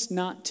promise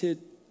not to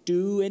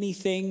do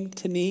anything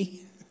to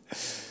me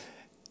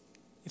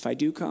if I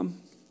do come?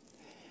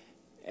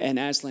 And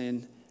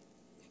Aslan,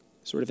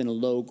 sort of in a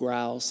low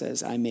growl,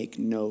 says, I make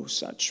no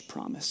such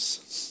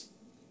promise.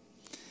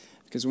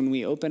 Because when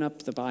we open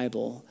up the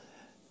Bible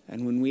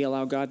and when we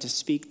allow God to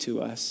speak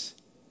to us,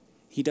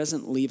 he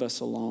doesn't leave us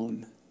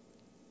alone.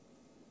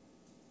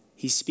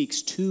 He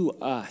speaks to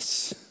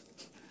us,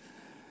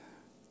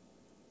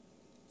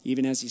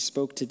 even as he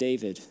spoke to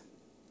David.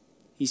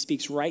 He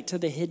speaks right to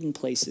the hidden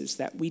places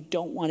that we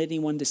don't want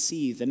anyone to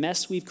see. The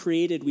mess we've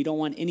created, we don't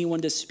want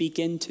anyone to speak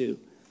into.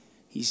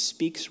 He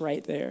speaks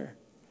right there,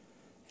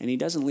 and he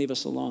doesn't leave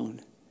us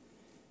alone.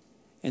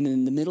 And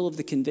in the middle of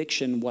the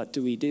conviction, what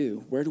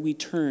do? Where do we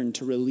turn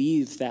to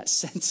relieve that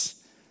sense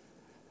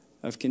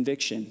of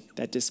conviction,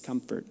 that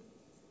discomfort?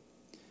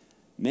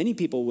 Many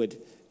people would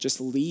just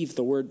leave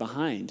the word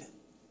behind. I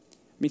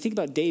mean, think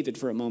about David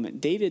for a moment.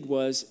 David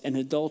was an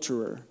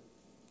adulterer.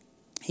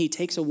 He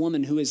takes a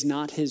woman who is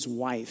not his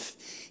wife.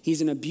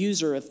 He's an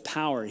abuser of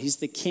power. He's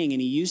the king,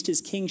 and he used his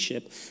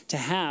kingship to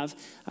have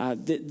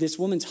this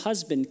woman's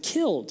husband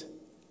killed.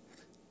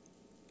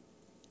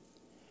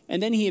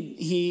 And then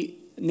he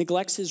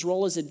neglects his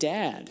role as a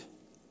dad,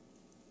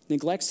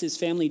 neglects his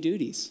family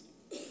duties,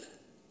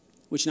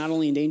 which not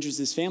only endangers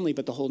his family,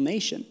 but the whole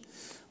nation.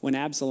 When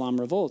Absalom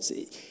revolts,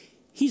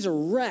 he's a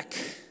wreck.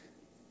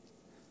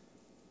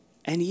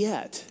 And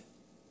yet,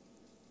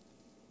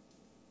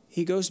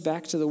 he goes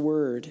back to the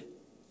word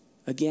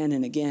again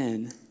and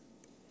again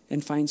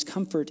and finds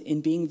comfort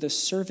in being the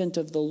servant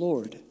of the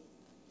Lord.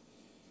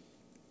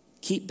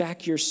 Keep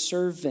back your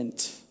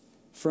servant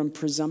from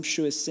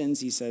presumptuous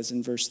sins, he says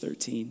in verse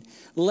 13.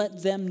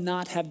 Let them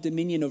not have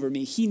dominion over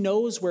me. He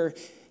knows where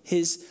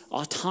his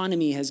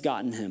autonomy has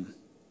gotten him.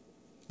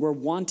 We're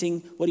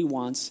wanting what he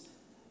wants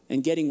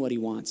and getting what he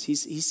wants.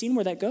 He's seen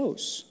where that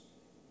goes.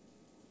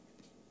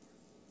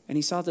 And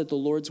he saw that the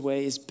Lord's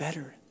way is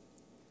better.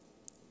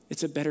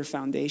 It's a better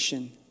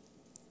foundation.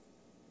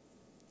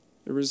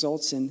 It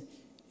results in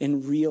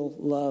real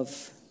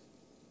love.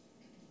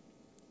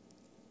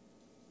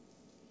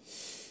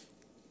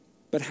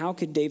 But how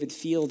could David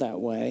feel that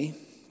way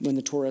when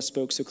the Torah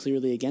spoke so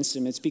clearly against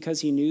him? It's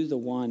because he knew the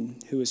one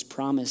who was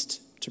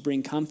promised to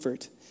bring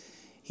comfort.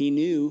 He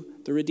knew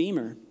the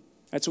Redeemer.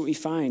 That's what we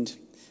find.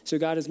 So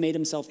God has made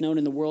himself known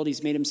in the world.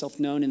 He's made himself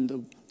known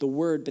in the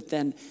Word, but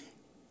then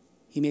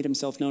he made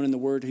himself known in the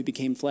Word who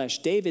became flesh.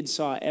 David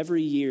saw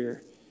every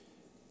year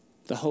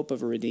the hope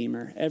of a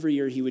Redeemer. Every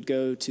year he would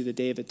go to the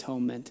Day of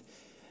Atonement,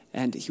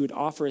 and he would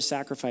offer a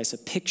sacrifice, a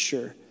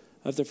picture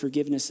of the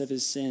forgiveness of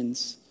his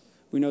sins.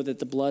 We know that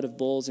the blood of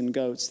bulls and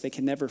goats, they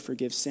can never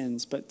forgive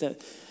sins, but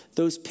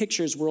those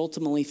pictures were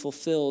ultimately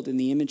fulfilled in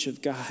the image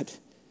of God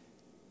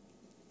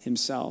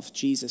himself,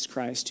 Jesus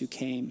Christ, who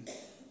came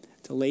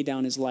to lay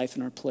down his life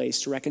in our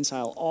place, to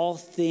reconcile all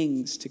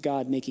things to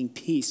God, making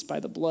peace by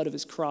the blood of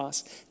his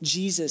cross.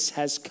 Jesus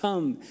has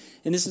come.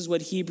 And this is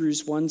what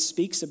Hebrews 1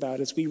 speaks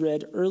about, as we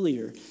read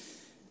earlier,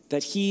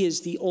 that he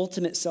is the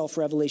ultimate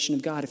self-revelation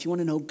of God. If you want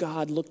to know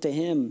God, look to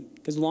him.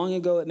 Because long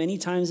ago, at many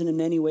times and in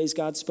many ways,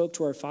 God spoke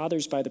to our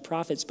fathers by the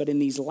prophets. But in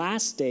these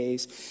last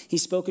days,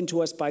 he's spoken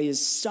to us by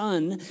his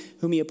Son,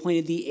 whom he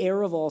appointed the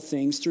heir of all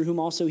things, through whom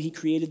also he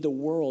created the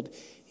world.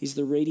 He's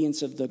the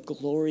radiance of the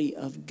glory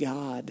of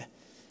God,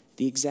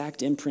 the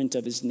exact imprint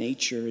of his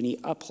nature, and he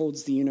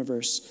upholds the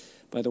universe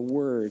by the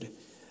word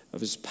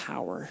of his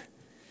power.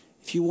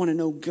 If you want to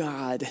know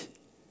God,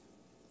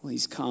 well,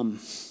 he's come.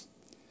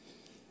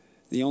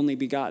 The only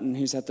begotten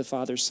who's at the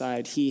Father's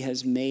side, he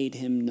has made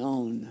him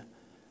known,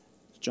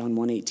 John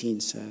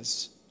 1:18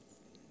 says.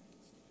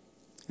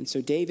 And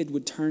so David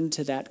would turn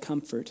to that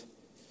comfort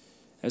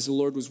as the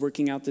Lord was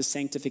working out this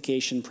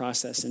sanctification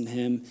process in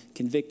him,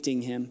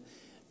 convicting him,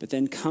 but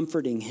then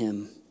comforting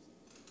him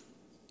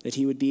that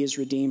he would be his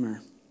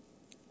Redeemer.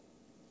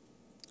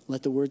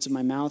 Let the words of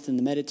my mouth and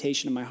the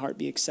meditation of my heart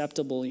be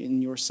acceptable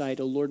in your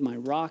sight, O Lord, my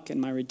rock and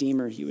my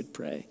Redeemer, he would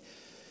pray.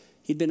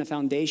 He'd been a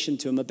foundation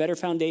to him, a better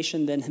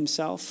foundation than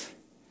himself.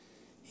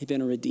 He'd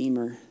been a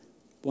Redeemer,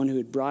 one who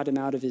had brought him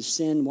out of his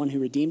sin, one who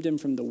redeemed him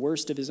from the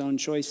worst of his own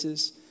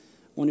choices,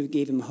 one who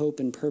gave him hope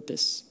and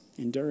purpose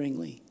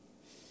enduringly.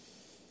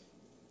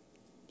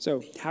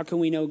 So how can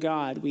we know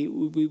God?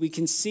 We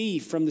can see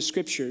from the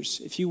scriptures.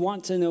 If you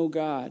want to know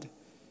God,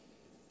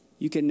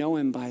 you can know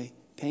him by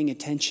paying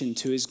attention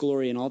to his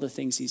glory and all the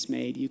things he's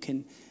made. You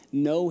can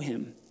know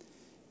him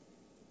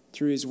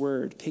through his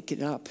word. Pick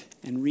it up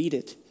and read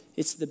it.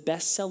 It's the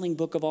best-selling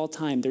book of all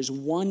time. There's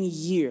 1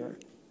 year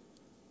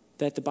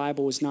that the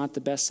Bible was not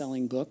the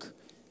best-selling book.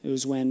 It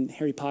was when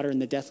Harry Potter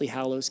and the Deathly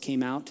Hallows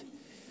came out.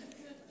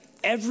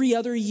 Every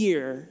other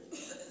year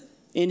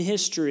in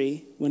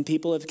history, when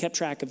people have kept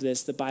track of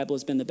this, the Bible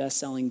has been the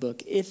best-selling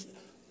book, if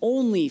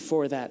only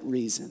for that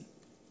reason,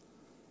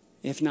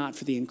 if not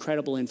for the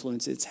incredible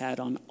influence it's had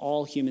on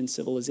all human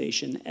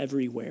civilization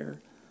everywhere.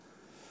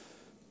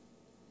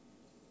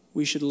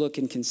 We should look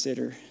and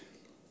consider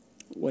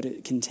what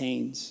it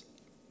contains,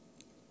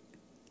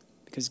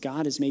 because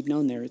God is made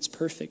known there. It's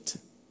perfect.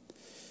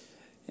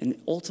 And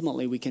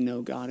ultimately, we can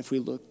know God if we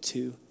look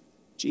to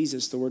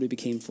Jesus, the Word who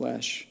became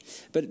flesh.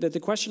 But the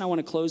question I want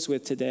to close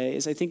with today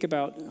is I think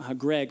about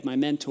Greg, my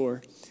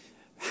mentor.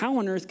 How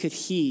on earth could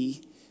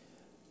he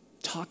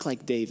talk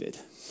like David?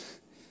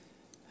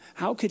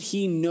 How could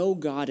he know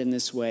God in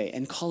this way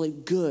and call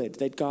it good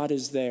that God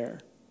is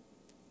there?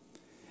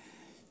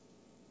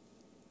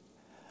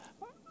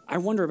 I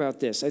wonder about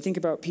this. I think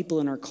about people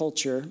in our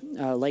culture.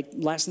 Like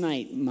last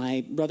night,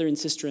 my brother and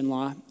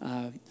sister-in-law,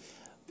 I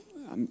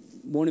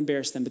won't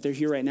embarrass them, but they're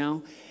here right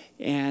now.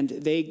 And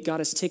they got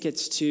us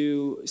tickets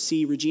to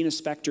see Regina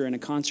Spektor in a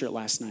concert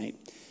last night.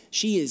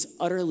 She is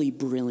utterly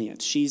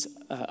brilliant. She's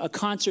a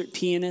concert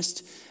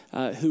pianist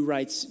who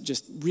writes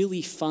just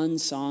really fun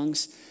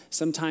songs.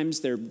 Sometimes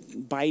they're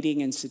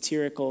biting and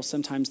satirical.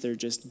 Sometimes they're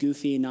just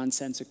goofy,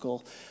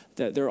 nonsensical.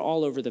 They're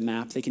all over the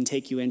map. They can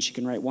take you in. She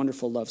can write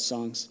wonderful love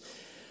songs.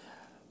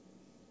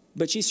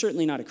 But she's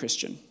certainly not a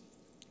Christian.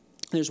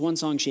 There's one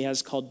song she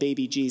has called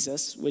Baby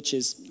Jesus, which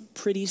is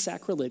pretty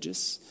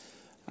sacrilegious.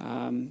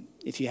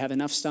 If you have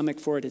enough stomach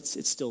for it,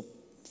 it's still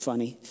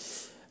funny.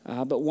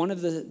 But one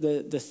of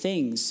the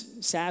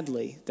things,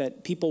 sadly,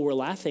 that people were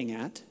laughing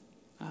at,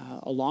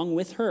 along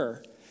with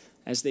her,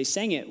 as they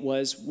sang it,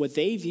 was what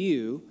they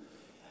view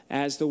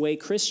as the way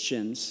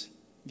Christians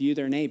view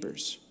their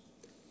neighbors.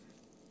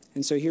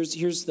 And so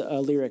here's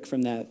the lyric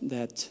from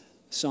that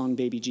song,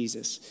 Baby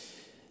Jesus.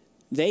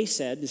 They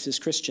said, this is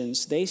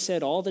Christians, they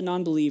said all the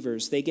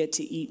non-believers, they get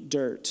to eat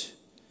dirt,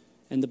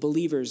 and the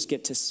believers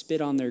get to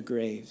spit on their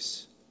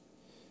graves.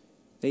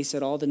 They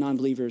said all the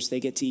non-believers,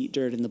 they get to eat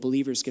dirt, and the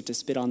believers get to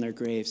spit on their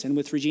graves. And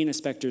with Regina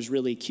Spektor's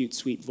really cute,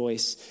 sweet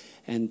voice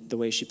and the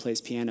way she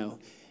plays piano,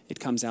 it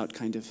comes out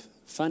kind of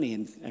funny,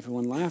 and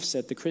everyone laughs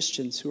at the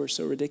Christians who are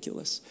so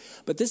ridiculous.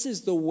 But this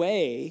is the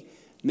way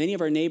many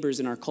of our neighbors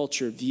in our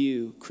culture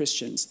view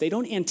Christians. They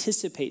don't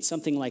anticipate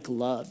something like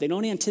love. They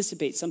don't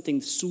anticipate something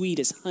sweet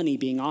as honey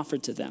being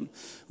offered to them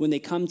when they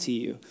come to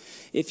you.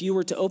 If you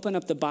were to open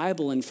up the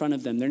Bible in front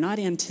of them, they're not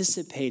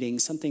anticipating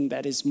something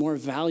that is more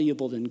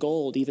valuable than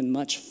gold, even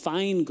much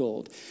fine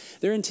gold.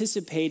 They're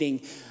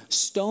anticipating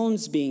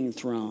stones being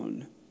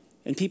thrown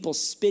and people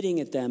spitting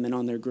at them and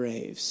on their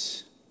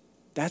graves.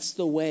 That's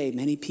the way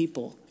many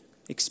people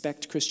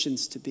expect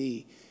Christians to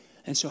be.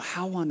 And so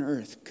how on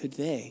earth could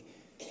they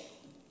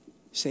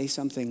say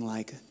something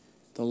like,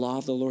 the law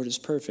of the Lord is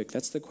perfect?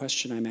 That's the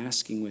question I'm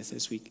asking with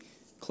as we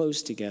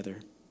close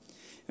together.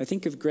 I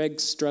think of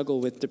Greg's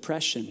struggle with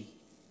depression.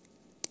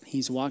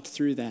 He's walked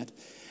through that.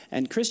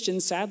 And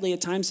Christians, sadly,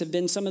 at times have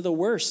been some of the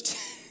worst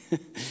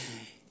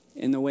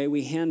in the way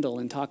we handle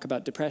and talk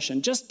about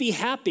depression. Just be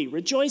happy.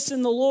 Rejoice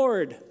in the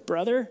Lord,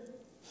 brother.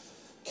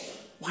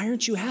 Why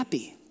aren't you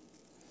happy?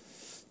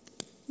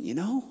 You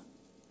know?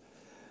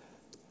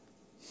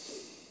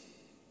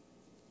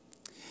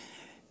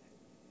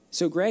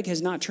 So Greg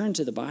has not turned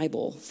to the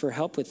Bible for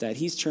help with that.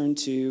 He's turned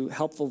to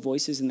helpful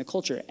voices in the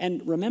culture.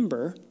 And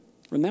remember,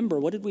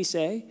 what did we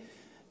say?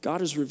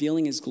 God is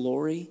revealing his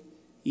glory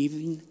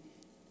even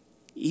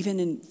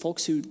in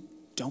folks who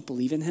don't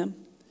believe in him.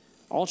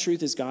 All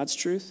truth is God's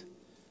truth.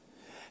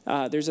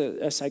 There's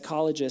a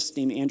psychologist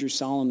named Andrew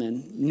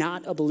Solomon,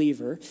 not a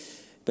believer,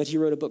 but he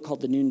wrote a book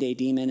called The Noonday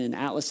Demon, an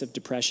Atlas of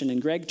Depression.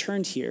 And Greg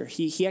turned here.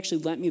 He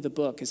actually lent me the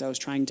book as I was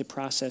trying to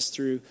process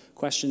through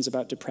questions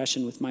about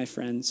depression with my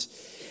friends,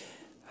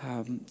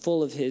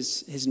 full of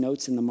his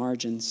notes in the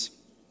margins.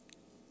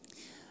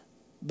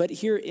 But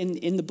here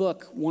in the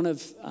book, one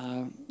of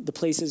the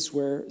places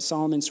where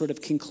Solomon sort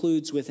of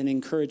concludes with an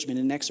encouragement,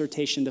 an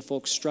exhortation to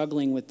folks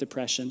struggling with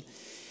depression,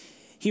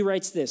 he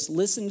writes this: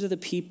 listen to the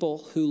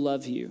people who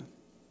love you.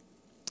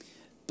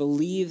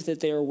 Believe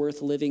that they are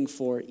worth living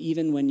for,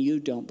 even when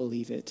you don't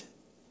believe it.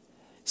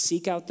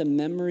 Seek out the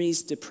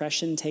memories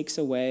depression takes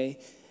away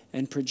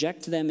and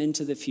project them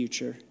into the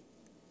future.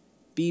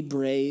 Be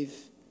brave,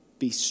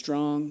 be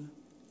strong,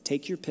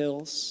 take your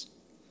pills.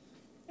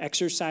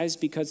 Exercise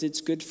because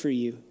it's good for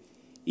you,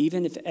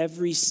 even if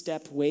every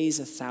step weighs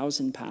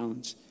 1,000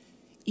 pounds.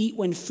 Eat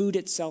when food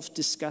itself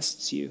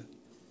disgusts you.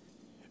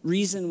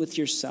 Reason with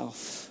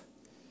yourself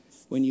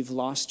when you've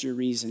lost your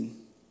reason.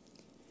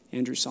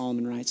 Andrew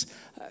Solomon writes,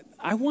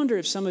 I wonder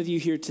if some of you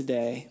here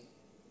today,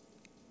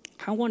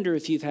 I wonder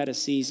if you've had a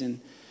season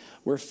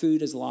where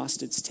food has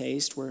lost its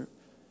taste, where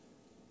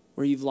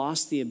you've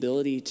lost the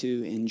ability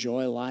to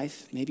enjoy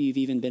life. Maybe you've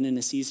even been in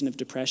a season of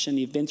depression.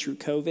 You've been through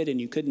COVID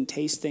and you couldn't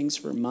taste things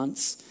for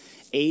months.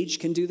 Age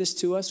can do this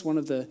to us. One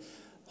of the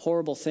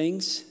horrible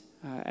things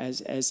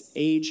as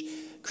age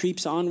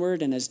creeps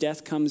onward and as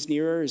death comes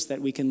nearer is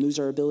that we can lose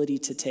our ability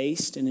to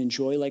taste and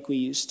enjoy like we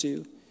used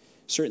to.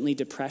 Certainly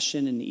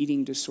depression and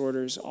eating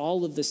disorders,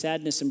 all of the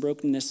sadness and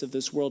brokenness of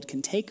this world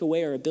can take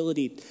away our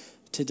ability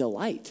to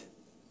delight.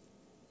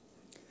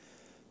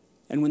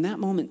 And when that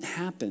moment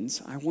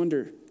happens, I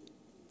wonder,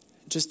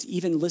 just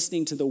even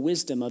listening to the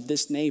wisdom of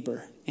this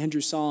neighbor, Andrew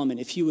Solomon,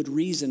 if you would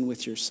reason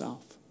with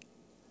yourself.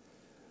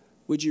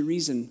 Would you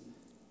reason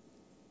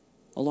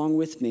along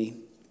with me?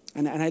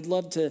 And I'd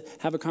love to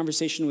have a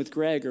conversation with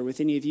Greg or with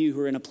any of you who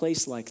are in a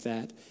place like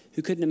that,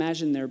 who couldn't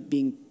imagine there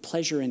being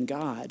pleasure in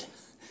God.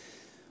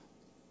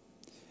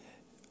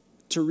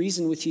 To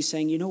reason with you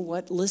saying, you know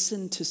what?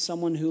 Listen to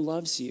someone who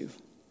loves you.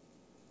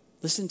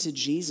 Listen to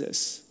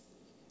Jesus.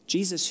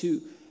 Jesus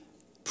who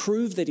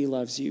proved that he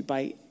loves you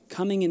by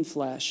coming in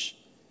flesh,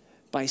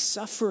 by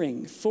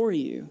suffering for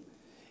you.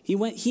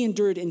 He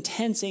endured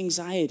intense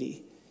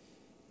anxiety.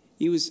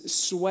 He was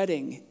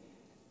sweating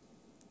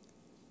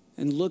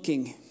and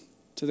looking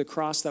to the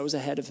cross that was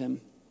ahead of him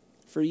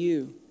for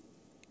you.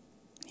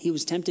 He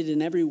was tempted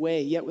in every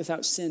way, yet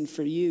without sin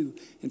for you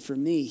and for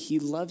me. He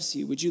loves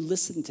you. Would you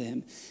listen to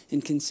him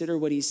and consider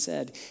what he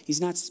said?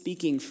 He's not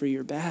speaking for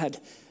your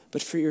bad,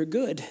 but for your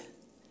good.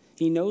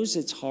 He knows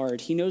it's hard.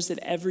 He knows that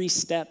every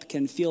step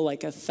can feel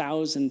like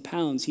 1,000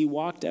 pounds. He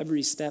walked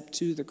every step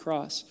to the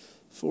cross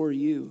for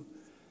you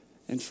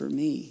and for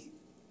me.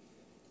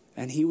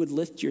 And he would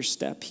lift your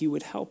step. He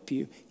would help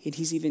you. And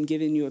he's even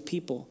given you a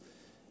people.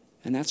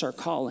 And that's our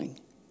calling,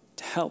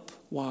 to help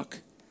walk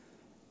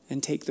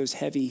and take those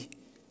heavy,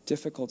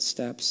 difficult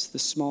steps, the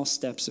small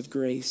steps of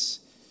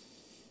grace,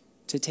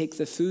 to take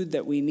the food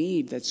that we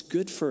need that's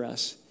good for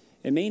us.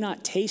 It may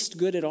not taste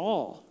good at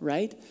all,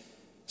 right?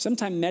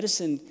 Sometimes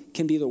medicine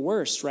can be the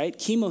worst, right?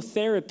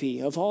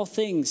 Chemotherapy, of all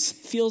things,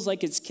 feels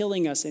like it's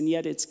killing us, and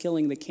yet it's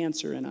killing the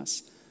cancer in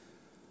us.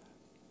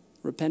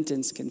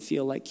 Repentance can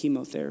feel like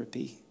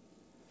chemotherapy.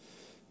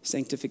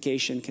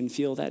 Sanctification can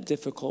feel that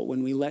difficult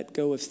when we let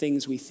go of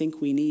things we think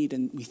we need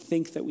and we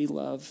think that we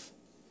love.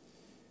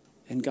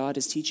 And God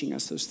is teaching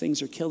us those things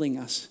are killing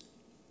us.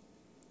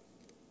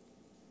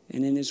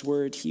 And in his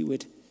word, he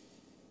would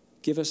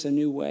give us a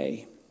new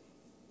way.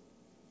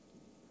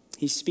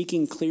 He's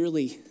speaking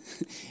clearly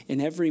in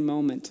every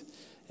moment,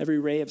 every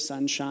ray of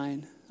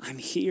sunshine. I'm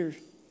here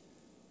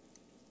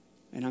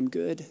and I'm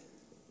good.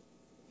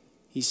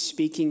 He's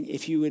speaking.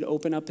 If you would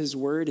open up his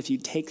word, if you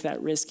take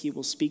that risk, he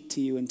will speak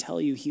to you and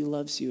tell you he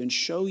loves you and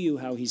show you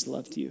how he's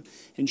loved you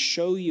and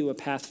show you a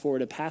path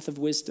forward, a path of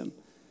wisdom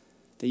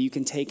that you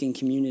can take in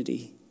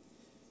community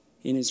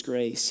in his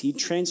grace. He'd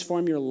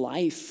transform your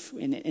life.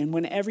 And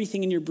when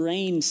everything in your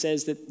brain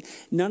says that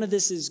none of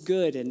this is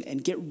good,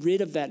 and get rid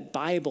of that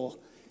Bible,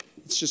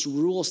 it's just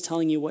rules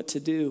telling you what to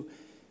do.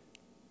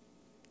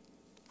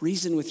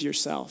 Reason with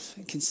yourself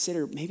and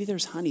consider, maybe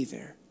there's honey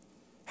there.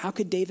 How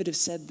could David have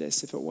said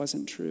this if it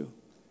wasn't true?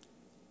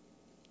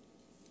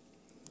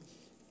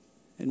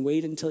 And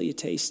wait until you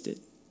taste it.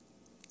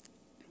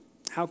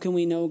 How can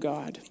we know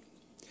God?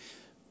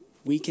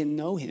 We can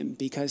know him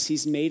because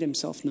he's made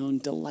himself known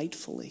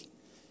delightfully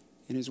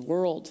in his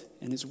world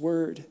and his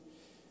word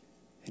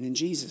and in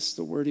Jesus,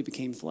 the word who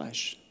became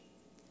flesh.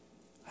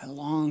 I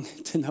long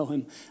to know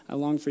him. I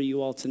long for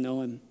you all to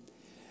know him.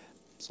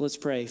 So let's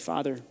pray.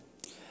 Father,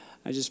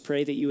 I just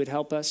pray that you would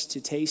help us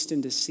to taste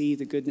and to see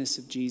the goodness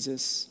of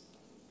Jesus.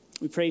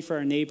 We pray for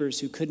our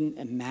neighbors who couldn't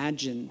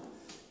imagine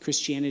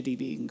Christianity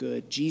being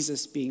good,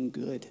 Jesus being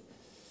good,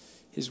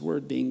 his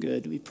word being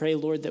good. We pray,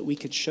 Lord, that we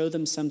could show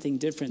them something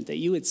different, that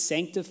you would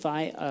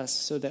sanctify us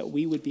so that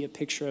we would be a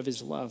picture of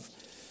his love,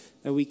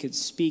 that we could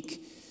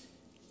speak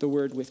the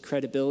word with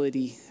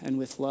credibility and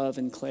with love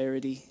and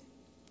clarity,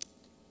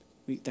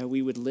 that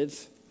we would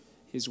live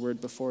his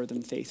word before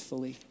them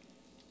faithfully.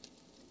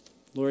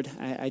 Lord,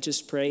 I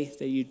just pray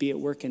that you'd be at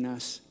work in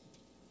us.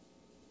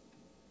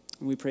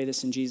 And we pray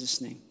this in Jesus'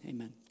 name.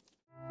 Amen.